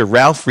that after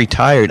Ralph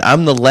retired,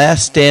 I'm the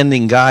last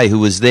standing guy who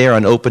was there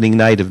on opening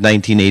night of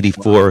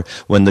 1984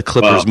 when the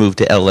Clippers moved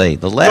to L.A.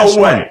 The last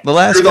one. The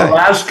last You're guy. The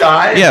last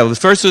guy? Yeah,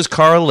 first it was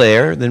Carl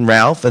Lair, then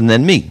Ralph, and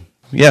then me.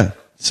 Yeah.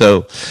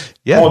 So,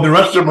 yeah. Oh, and the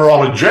rest of them are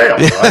all in jail,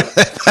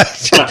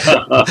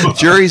 right?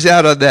 Jury's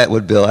out on that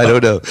one, Bill. I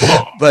don't know.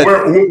 But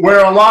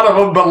where a lot of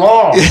them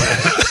belong.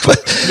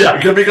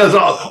 Yeah, because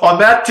on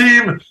that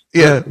team,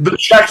 the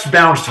checks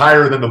bounced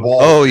higher than the ball.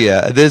 Oh,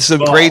 yeah. There's some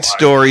great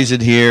stories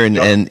in here.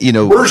 And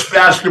worst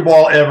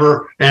basketball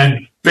ever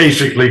and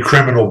basically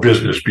criminal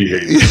business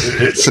behavior.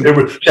 It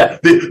was,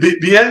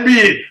 the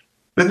NBA,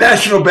 the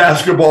National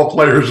Basketball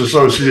Players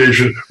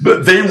Association,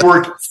 they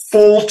worked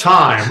full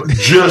time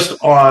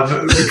just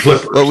on the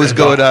Clippers. What was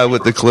going on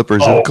with the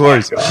Clippers, of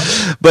course.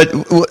 But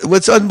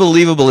what's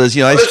unbelievable is,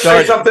 let's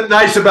say something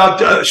nice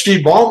about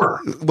Steve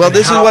Ballmer. Well,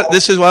 this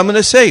is what I'm going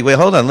to say. Wait,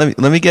 hold on. Let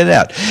me get it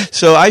out.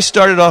 So I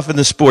started off in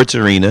the sports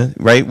arena,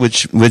 right?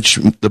 Which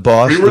the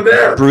boss,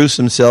 Bruce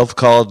himself,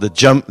 called the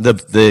dump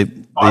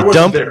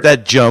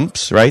that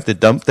jumps, right? The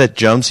dump that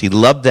jumps. He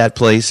loved that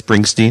place,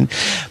 Springsteen.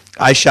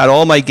 I shot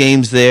all my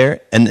games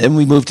there, and then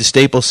we moved to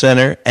Staples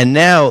Center, and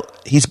now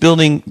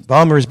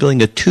Ballmer is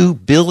building a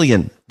 $2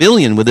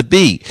 billion with a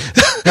B,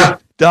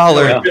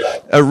 dollar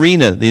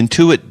arena, the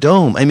Intuit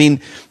Dome. I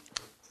mean,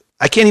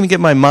 I can't even get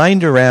my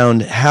mind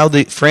around how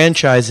the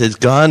franchise has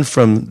gone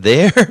from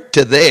there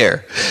to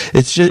there.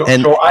 It's just,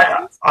 so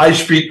I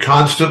speak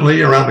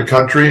constantly around the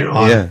country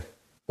on the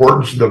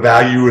importance, the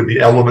value, and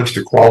the elements,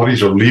 the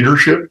qualities of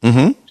leadership.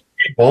 Mm-hmm.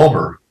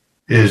 Ballmer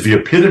is the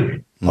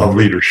epitome of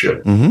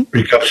leadership,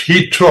 because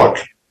he took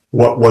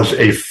what was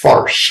a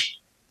farce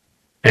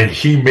and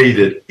he made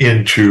it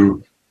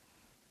into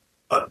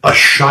a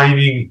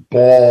shining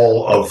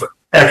ball of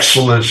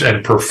excellence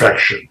and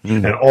perfection,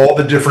 and all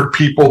the different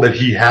people that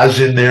he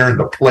has in there and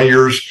the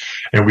players.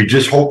 And we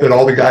just hope that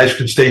all the guys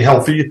can stay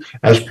healthy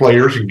as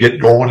players and get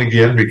going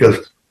again,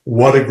 because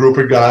what a group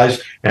of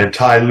guys. And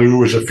Ty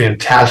Lue is a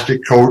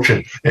fantastic coach,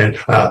 and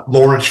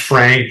Lawrence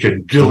Frank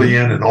and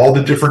Gillian and all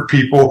the different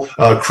people,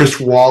 Chris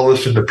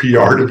Wallace in the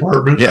PR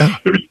department. Yeah.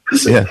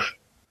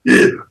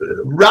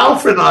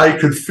 Ralph and I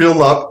could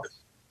fill up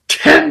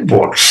 10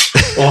 books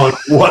on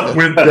what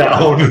went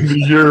down in the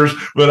years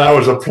when I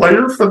was a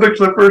player for the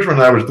Clippers,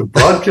 when I was the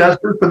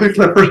broadcaster for the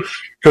Clippers,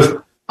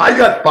 because I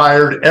got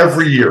fired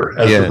every year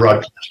as a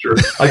broadcaster.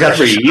 I got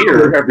every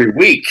year, every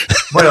week.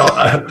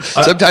 Well,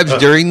 sometimes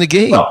during the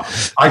game. Well,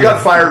 I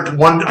got fired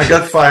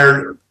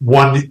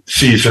one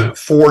season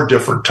 4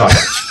 different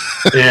times,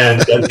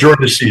 and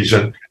during the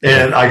season,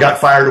 and I got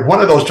fired.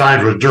 One of those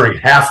times was during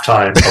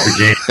halftime of the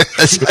game.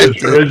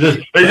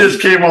 they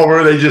just came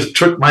over. They just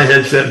took my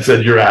headset and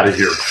said, "You're out of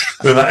here."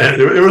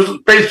 And it was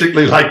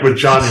basically like with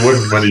John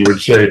Wooden when he would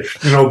say,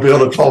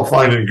 "Bill, it's all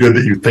fine and good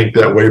that you think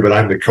that way, but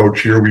I'm the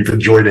coach here. We've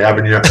enjoyed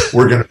having you.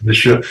 We're going to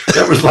miss you."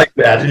 That was like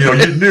that. You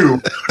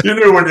knew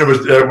when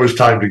it was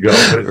time to go.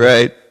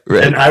 Right.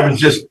 And I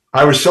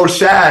was so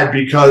sad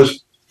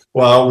because,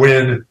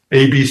 when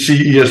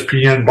ABC,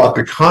 ESPN bought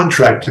the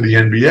contract to the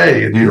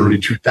NBA in the early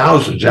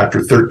 2000s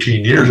after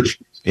 13 years,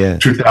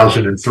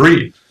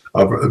 2003,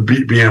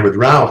 began with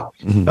Ralph,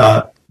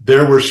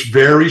 there were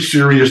very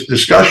serious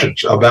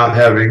discussions about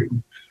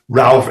having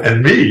Ralph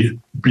and me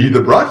be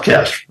the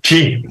broadcast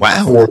team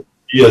for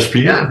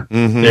ESPN.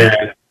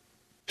 And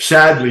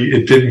sadly,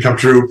 it didn't come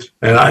true.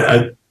 And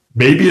I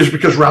maybe it's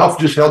because Ralph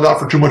just held out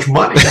for too much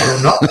money. I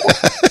don't know.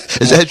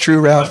 Is that true,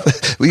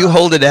 Ralph? Will you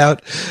hold it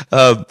out?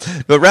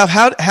 But Ralph,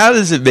 how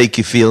does it make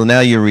you feel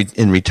now? You're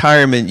in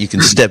retirement. You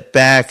can step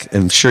back.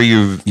 I'm sure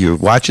you're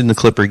watching the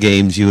Clipper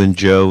games. You and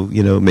Joe,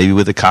 maybe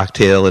with a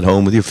cocktail at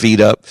home with your feet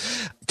up,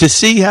 to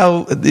see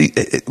how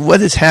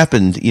what has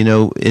happened.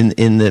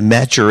 In the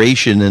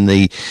maturation and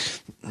the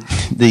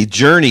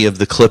journey of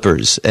the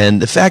Clippers, and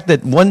the fact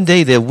that one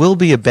day there will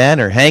be a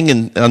banner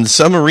hanging on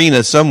some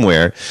arena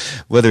somewhere,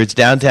 whether it's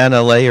downtown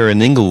LA or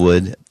in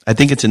Inglewood. I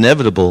think it's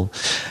inevitable.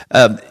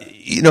 After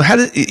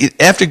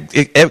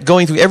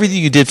going through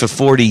everything you did for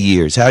 40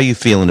 years, how are you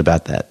feeling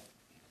about that?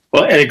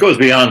 Well, and it goes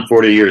beyond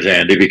 40 years,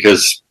 Andy,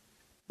 because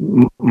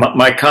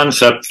my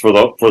concept for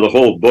the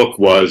whole book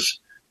goes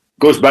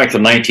back to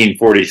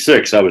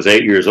 1946. I was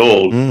 8 years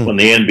old when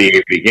the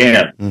NBA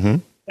began.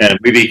 And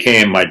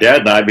my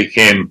dad and I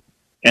became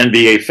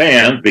NBA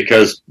fans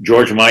because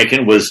George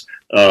Mikan was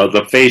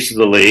the face of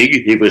the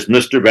league. He was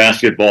Mr.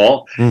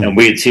 Basketball, and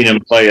we had seen him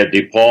play at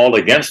DePaul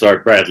against our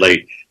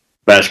Bradley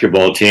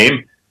basketball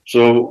team.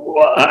 So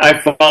I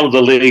followed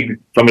the league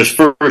from its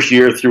first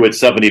year through its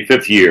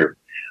 75th year.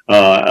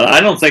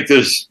 I don't think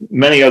there's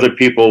many other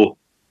people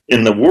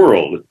in the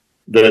world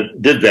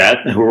that did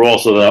that who were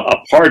also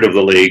a part of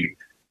the league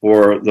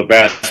for the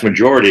vast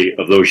majority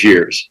of those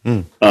years.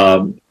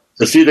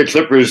 To see the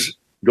Clippers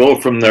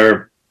go from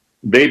their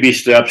baby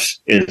steps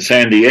in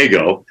San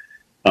Diego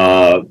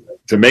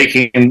to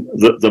making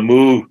the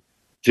move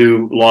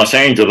to Los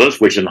Angeles,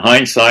 which in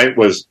hindsight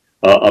was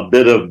a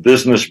bit of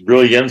business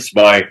brilliance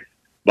by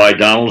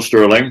Donald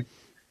Sterling.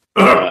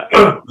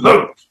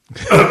 Settle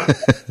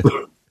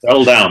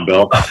down,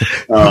 Bill.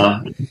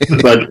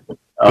 But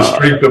the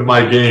strength of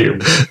my game.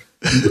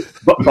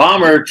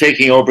 Ballmer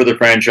taking over the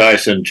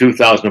franchise in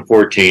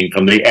 2014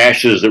 from the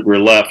ashes that were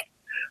left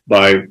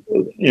by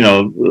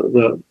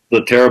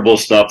the terrible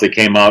stuff that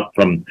came out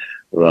from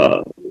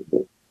the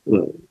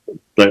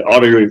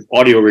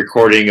audio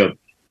recording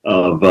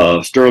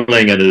of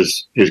Sterling and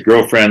his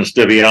girlfriend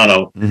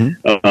Stiviano.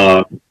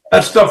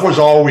 That stuff was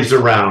always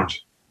around.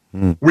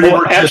 We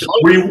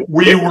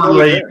were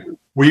late.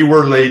 We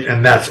were late,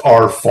 and that's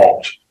our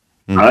fault.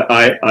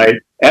 I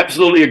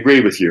absolutely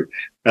agree with you.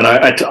 And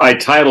I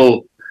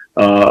title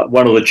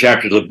one of the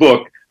chapters of the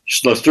book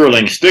 "The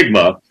Sterling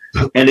Stigma,"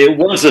 and it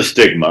was a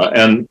stigma.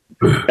 And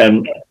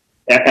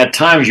at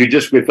times you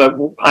just thought,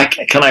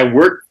 can I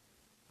work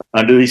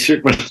under these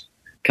circumstances?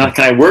 Can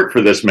I work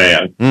for this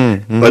man?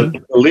 But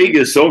the league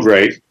is so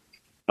great.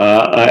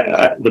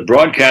 The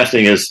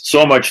broadcasting is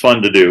so much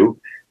fun to do.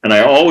 And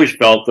I always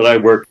felt that I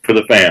worked for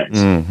the fans.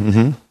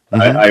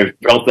 I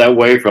felt that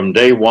way from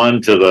day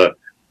one to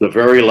the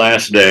very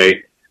last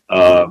day.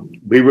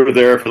 We were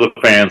there for the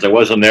fans. I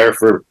wasn't there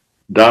for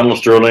Donald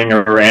Sterling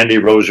or Andy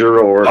Rozier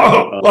or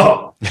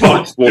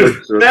sports.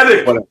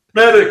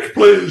 Medic,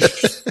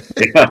 please.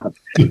 Yeah.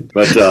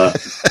 But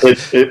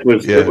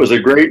it was a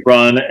great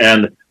run,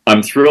 and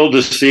I'm thrilled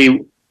to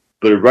see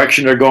the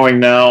direction they're going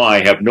now.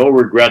 I have no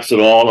regrets at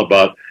all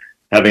about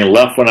having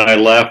left when I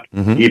left,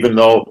 even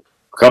though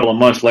a couple of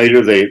months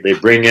later they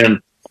bring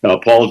in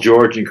Paul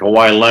George and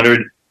Kawhi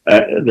Leonard.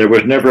 There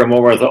was never a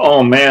moment where I thought,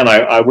 oh man,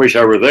 I wish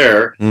I were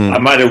there. I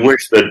might have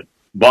wished that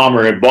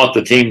Ballmer had bought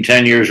the team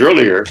 10 years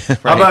earlier.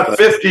 How about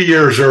 50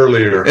 years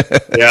earlier?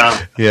 Yeah.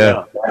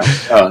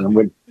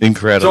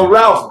 Incredible. So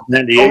Ralph,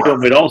 San Diego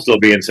would also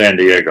be in San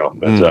Diego.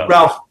 But,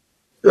 Ralph,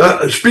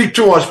 speak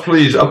to us,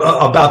 please,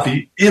 about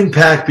the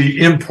impact,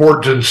 the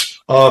importance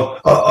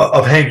of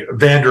Hank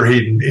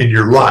Vanderheyden in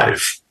your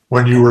life.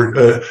 when you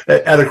were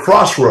at a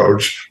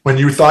crossroads, when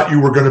you thought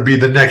you were going to be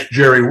the next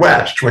Jerry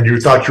West, when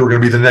you thought you were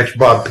going to be the next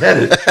Bob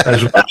Pettit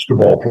as a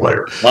basketball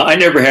player? Well, I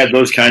never had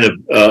those kind of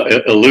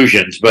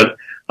illusions, but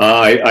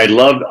I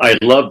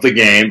loved the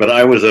game. But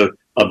I was a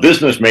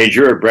business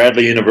major at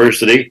Bradley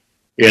University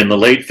in the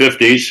late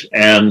 50s,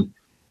 and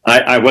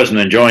I wasn't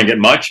enjoying it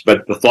much.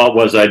 But the thought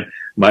was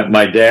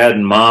my dad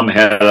and mom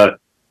had a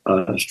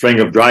string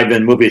of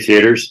drive-in movie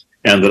theaters,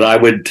 and that I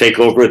would take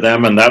over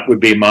them, and that would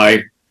be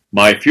my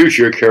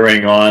future,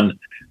 carrying on,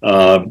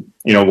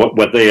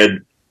 what they had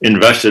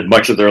invested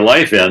much of their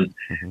life in.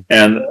 Mm-hmm.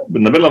 And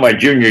in the middle of my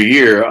junior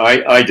year,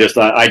 I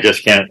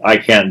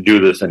can't do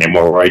this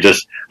anymore.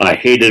 I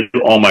hated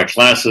all my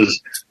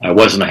classes. I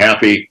wasn't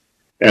happy.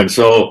 And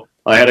so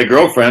I had a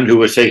girlfriend who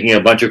was taking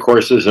a bunch of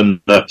courses in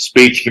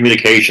speech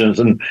communications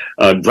and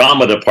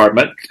drama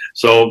department.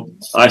 So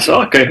I said,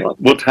 okay,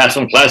 we'll have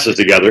some classes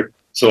together.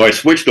 So I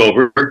switched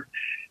over,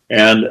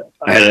 and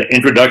I had an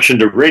introduction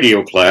to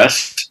radio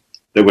class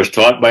that was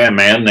taught by a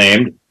man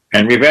named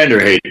Henry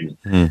Vanderhayden.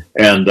 Mm.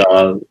 And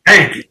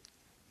Hank.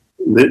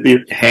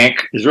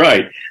 Hank is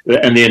right.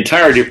 And the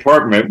entire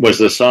department was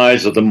the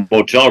size of the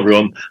motel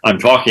room I'm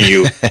talking to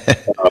you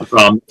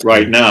from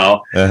right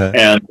now. Uh-huh.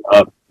 And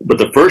but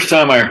the first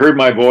time I heard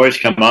my voice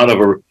come out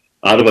of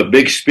a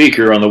big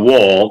speaker on the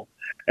wall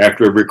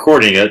after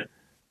recording it,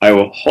 I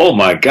went, oh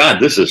my God,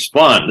 this is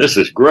fun. This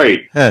is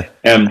great. Huh.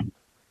 And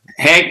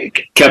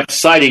Hank kept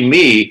citing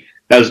me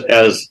as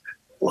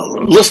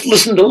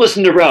listen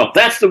to Ralph.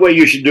 That's the way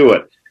you should do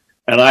it.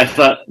 And I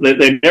thought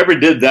they never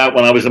did that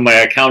when I was in my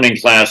accounting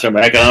class or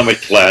my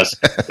economics class.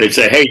 They'd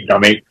say, hey,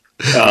 dummy.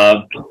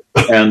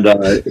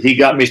 And he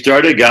got me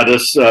started, got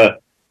us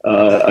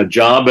a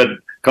job at a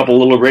couple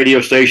little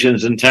radio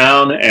stations in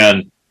town.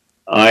 And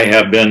I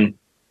have been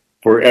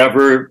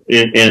forever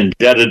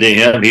indebted to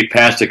him. He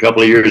passed a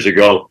couple of years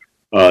ago,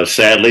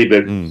 sadly,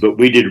 but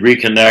we did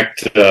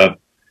reconnect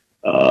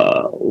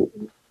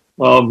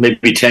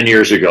maybe 10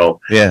 years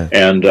ago. Yeah.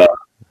 And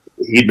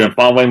he'd been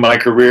following my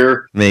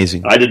career.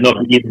 Amazing. I didn't know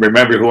if he'd even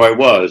remember who I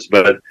was,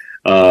 but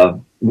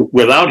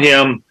without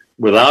him,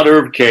 without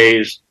Irv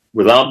Kays,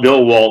 without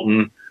Bill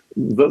Walton,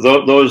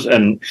 those,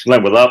 and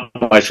without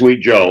my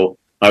sweet Joe,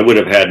 I would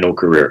have had no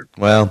career.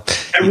 Well,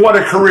 and what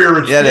a career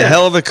it's been. A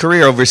hell of a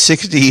career, over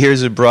 60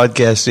 years of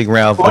broadcasting,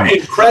 Ralph. Well,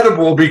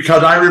 incredible,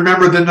 because I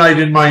remember the night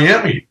in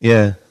Miami.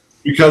 Yeah.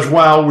 Because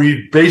while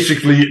we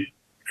basically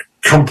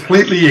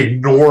completely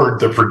ignored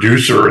the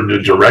producer and the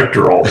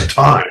director all the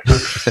time,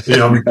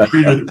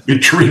 we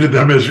treated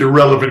them as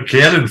irrelevant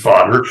cannon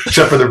fodder,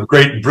 except for the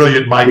great and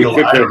brilliant Michael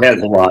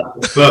Ireland.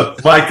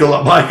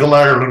 Michael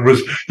Ireland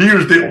was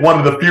one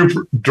of the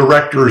few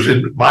directors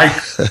in my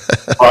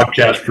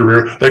broadcast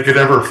career that could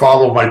ever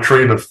follow my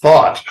train of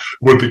thought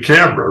with the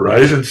camera,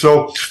 right? And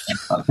so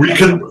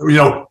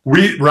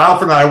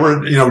Ralph and I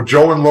were,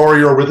 Joe and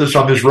Laurie are with us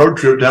on this road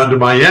trip down to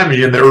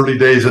Miami in the early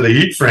days of the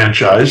Heat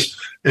franchise,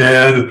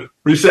 and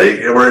we say,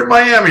 we're in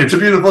Miami. It's a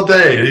beautiful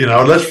day.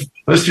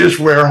 Let's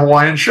just wear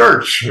Hawaiian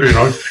shirts.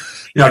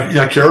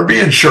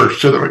 Caribbean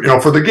shirts for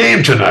the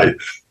game tonight.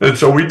 And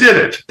so we did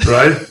it,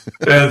 right?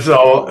 And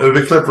so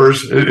the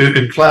Clippers,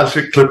 in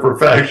classic Clipper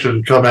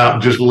fashion, come out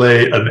and just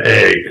lay an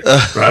egg,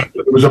 right?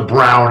 It was a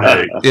brown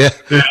egg. Yeah.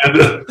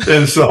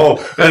 And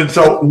so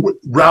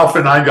Ralph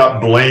and I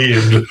got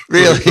blamed.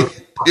 Really?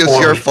 It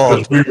was your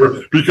fault.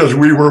 Because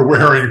we were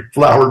wearing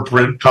flowered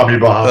print Tommy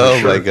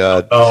Bahama shirts. My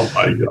God. Oh,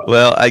 my God.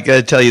 Well, I got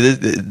to tell you,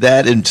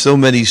 that and so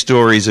many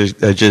stories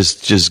are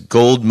just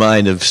gold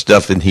mine of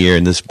stuff in here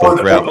in this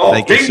book, Ralph.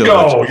 Thank you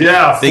so much.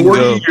 Yeah,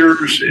 40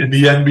 years in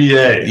the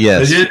NBA.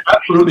 Yes. It's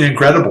absolutely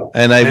incredible.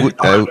 And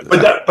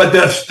but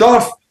that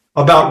stuff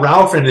about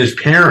Ralph and his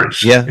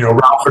parents,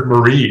 Ralph and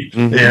Marie,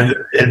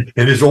 and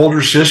his older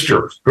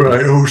sister,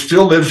 who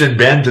still lives in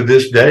Bend to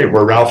this day,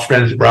 where Ralph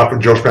and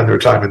Joe spend their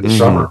time in the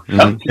summer.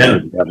 And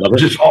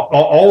just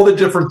all the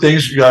different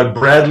things.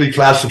 Bradley,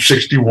 class of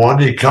 61,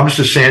 he comes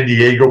to San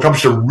Diego,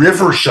 comes to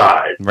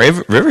Riverside.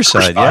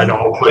 Riverside, yeah.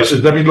 All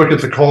places. Let me look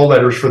at the call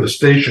letters for the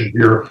station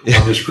here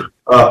on this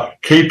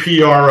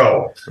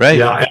KPRO. Right.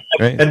 Yeah.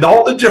 Right. And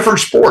all the different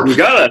sports. You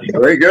got it.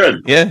 Very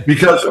good. Yeah.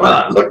 Because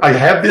look, I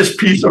have this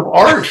piece of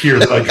art here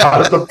that I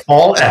got at the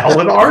Paul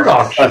Allen Art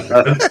Auction,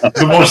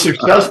 the most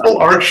successful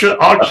auction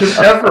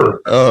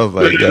ever. Oh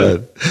my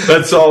God!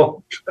 And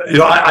so,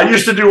 I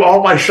used to do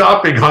all my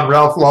shopping on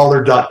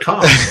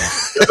RalphLawler.com.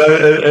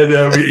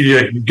 and you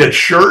could get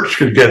shirts,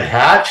 could get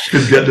hats,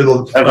 could get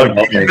little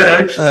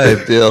bags. Hi,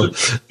 Bill.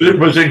 It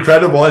was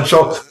incredible. And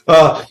so,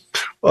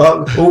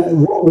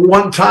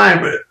 one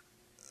time,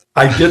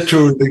 I get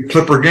to the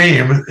Clipper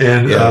game,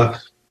 and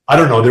I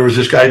don't know, there was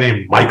this guy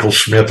named Michael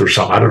Smith or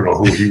something. I don't know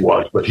who he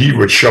was, but he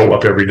would show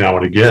up every now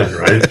and again,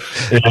 right?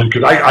 And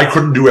because I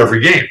couldn't do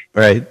every game.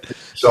 Right.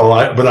 So,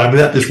 but I'm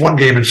at this one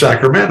game in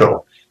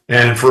Sacramento,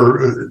 and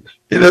for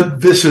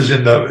this is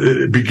in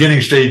the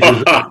beginning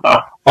stages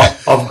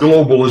of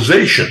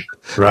globalization,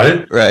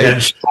 right?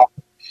 Right.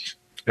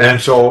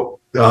 And so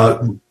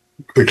the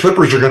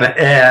Clippers are going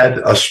to add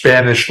a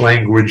Spanish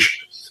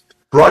language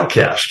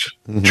broadcast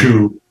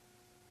to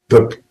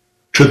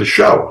to the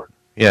show.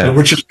 Yeah.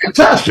 Which is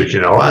fantastic.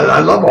 I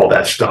love all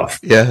that stuff.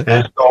 Yeah.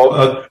 And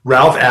so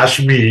Ralph asked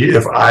me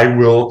if I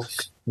will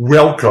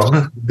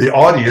welcome the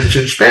audience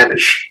in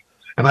Spanish.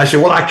 And I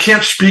said, well, I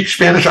can't speak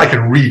Spanish. I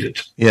can read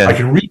it. Yeah. I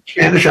can read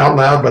Spanish out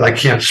loud, but I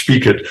can't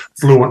speak it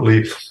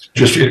fluently,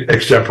 just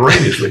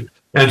extemporaneously.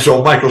 And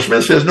so Michael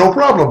Smith says, no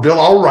problem, Bill,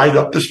 I'll write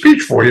up the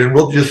speech for you. And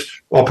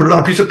I'll put it on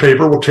a piece of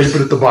paper. We'll tape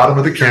it at the bottom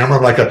of the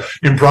camera like an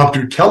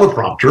impromptu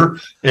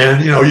teleprompter.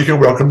 And, you can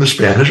welcome the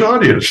Spanish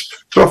audience.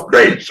 So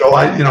great. So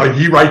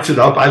he writes it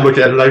up. I look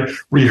at it. I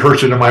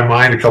rehearse it in my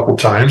mind a couple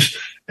times.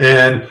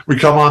 And we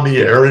come on the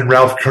air, and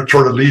Ralph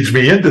sort of leads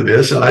me into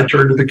this. And I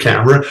turn to the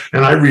camera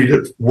and I read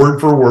it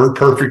word for word,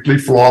 perfectly,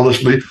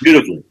 flawlessly.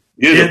 Beautifully.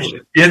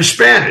 In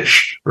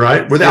Spanish,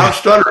 right? Without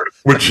stuttering,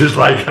 which is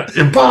like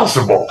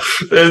impossible.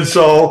 And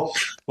so,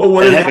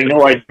 having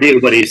no idea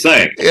what he's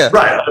saying. Yeah.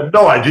 Right. I have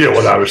no idea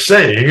what I was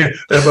saying.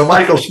 But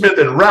Michael Smith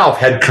and Ralph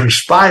had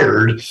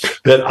conspired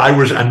that I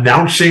was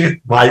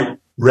announcing my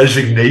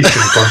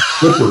resignation from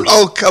Clippers.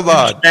 Oh, come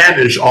on.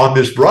 Spanish on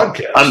this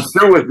broadcast. I'm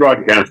through with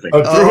broadcasting.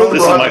 I'm through with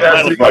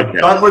broadcasting. I'm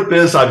done with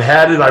this. I've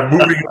had it. I'm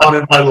moving on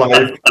in my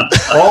life.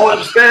 All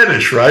in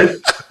Spanish, right?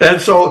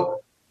 And so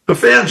the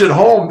fans at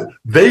home,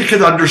 they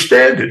could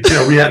understand it.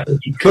 We had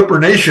Clipper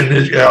Nation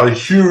is a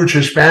huge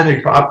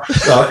Hispanic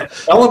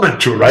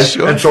element to it, right?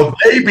 Sure. And so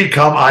they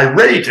become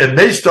irate and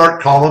they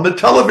start calling the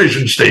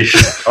television station.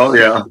 Oh,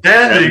 yeah.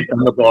 Demanding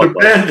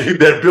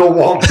that Bill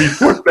Walton be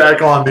put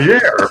back on the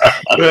air.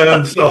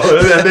 And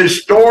they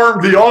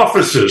stormed the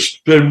offices.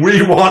 Then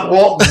we want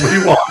Walton.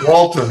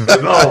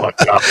 And, oh, my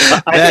God.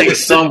 I think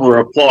some were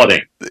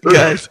applauding.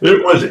 Guys,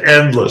 it was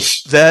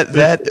endless.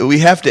 That we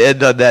have to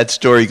end on that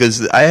story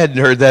because I hadn't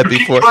heard that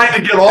before. Trying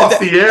to get off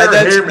the air. And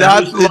that's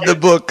not in the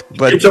book,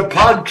 but it's a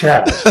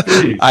podcast.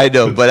 Please. I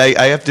know, but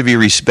I have to be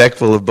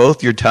respectful of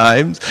both your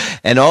times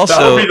and also.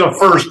 That'll be the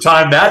first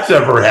time that's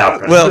ever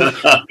happened. Well,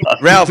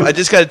 Ralph, I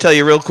just got to tell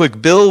you real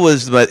quick. Bill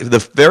was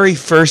the very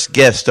first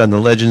guest on the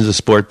Legends of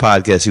Sport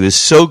podcast. He was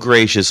so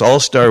gracious.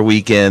 All-Star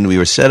Weekend. We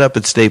were set up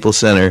at Staples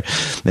Center,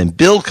 and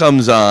Bill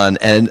comes on,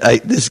 and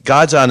this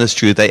God's honest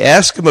truth. I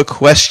asked him a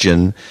question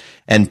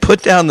and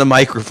put down the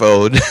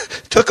microphone,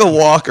 took a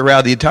walk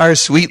around the entire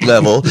suite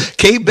level,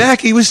 came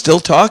back, he was still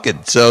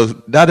talking.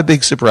 So not a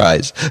big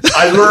surprise.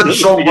 I learned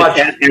so much.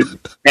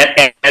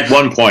 At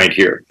one point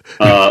here,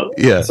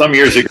 yeah. Some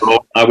years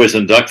ago, I was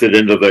inducted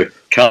into the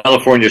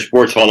California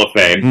Sports Hall of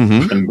Fame,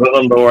 and Bill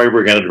and Lori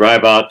were going to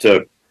drive out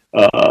to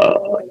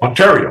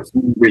Ontario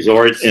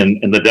resort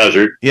in the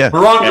desert. Yeah, the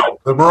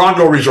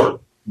Morongo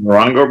Resort.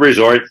 Morongo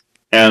Resort.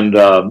 And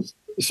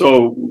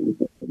so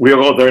we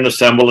all go there and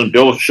assemble, and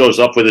Bill shows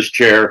up with his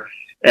chair,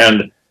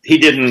 and he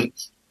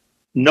didn't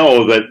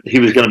know that he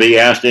was going to be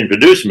asked to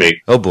introduce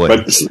me. Oh, boy.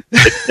 But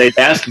they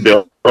asked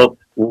Bill,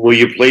 will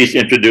you please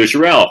introduce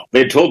Ralph?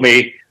 They told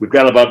me we've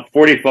got about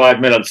 45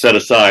 minutes set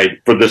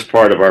aside for this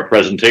part of our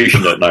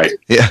presentation that night.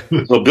 Yeah.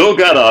 So Bill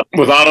got up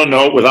without a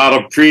note, without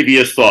a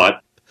previous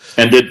thought,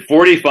 and did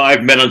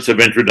 45 minutes of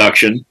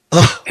introduction,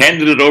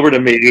 handed it over to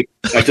me.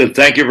 I said,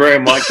 thank you very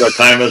much. Our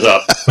time is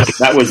up.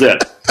 That was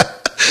it.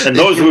 And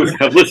those who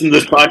have listened to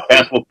this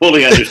podcast will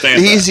fully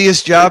understand the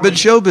easiest job in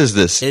show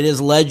business. It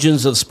is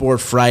Legends of Sport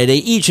Friday,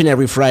 each and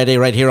every Friday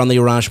right here on the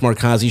Arash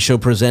Markazi Show,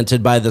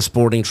 presented by the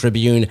Sporting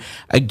Tribune.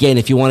 Again,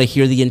 if you want to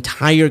hear the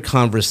entire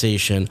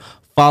conversation,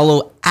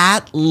 follow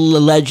at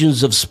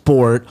Legends of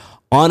Sport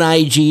on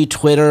IG,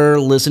 Twitter,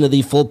 listen to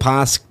the full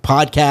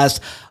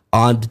podcast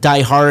on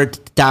DieHard,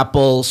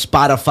 Apple,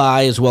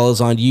 Spotify, as well as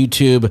on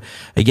YouTube.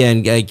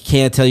 Again, I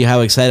can't tell you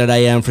how excited I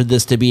am for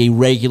this to be a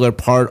regular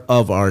part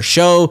of our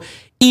show.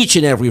 Each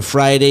and every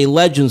Friday,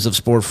 Legends of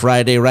Sport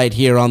Friday, right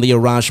here on the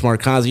Arash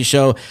Markazi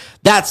Show.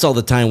 That's all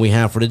the time we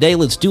have for today.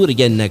 Let's do it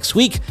again next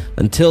week.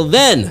 Until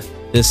then,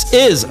 this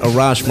is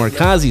Arash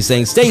Markazi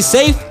saying stay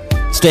safe,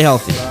 stay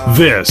healthy.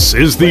 This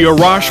is the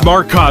Arash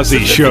Markazi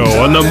Show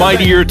on the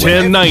Mightier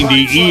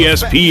 1090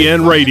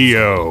 ESPN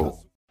Radio.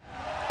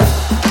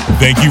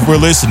 Thank you for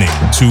listening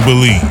to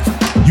Believe.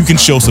 You can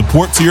show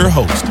support to your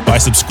host by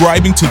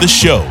subscribing to the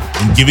show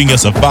and giving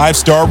us a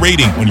 5-star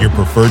rating on your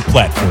preferred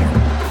platform.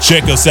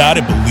 Check us out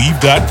at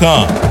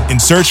Believe.com and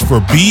search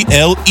for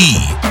BLEAV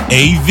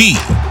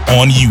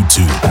on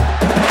YouTube.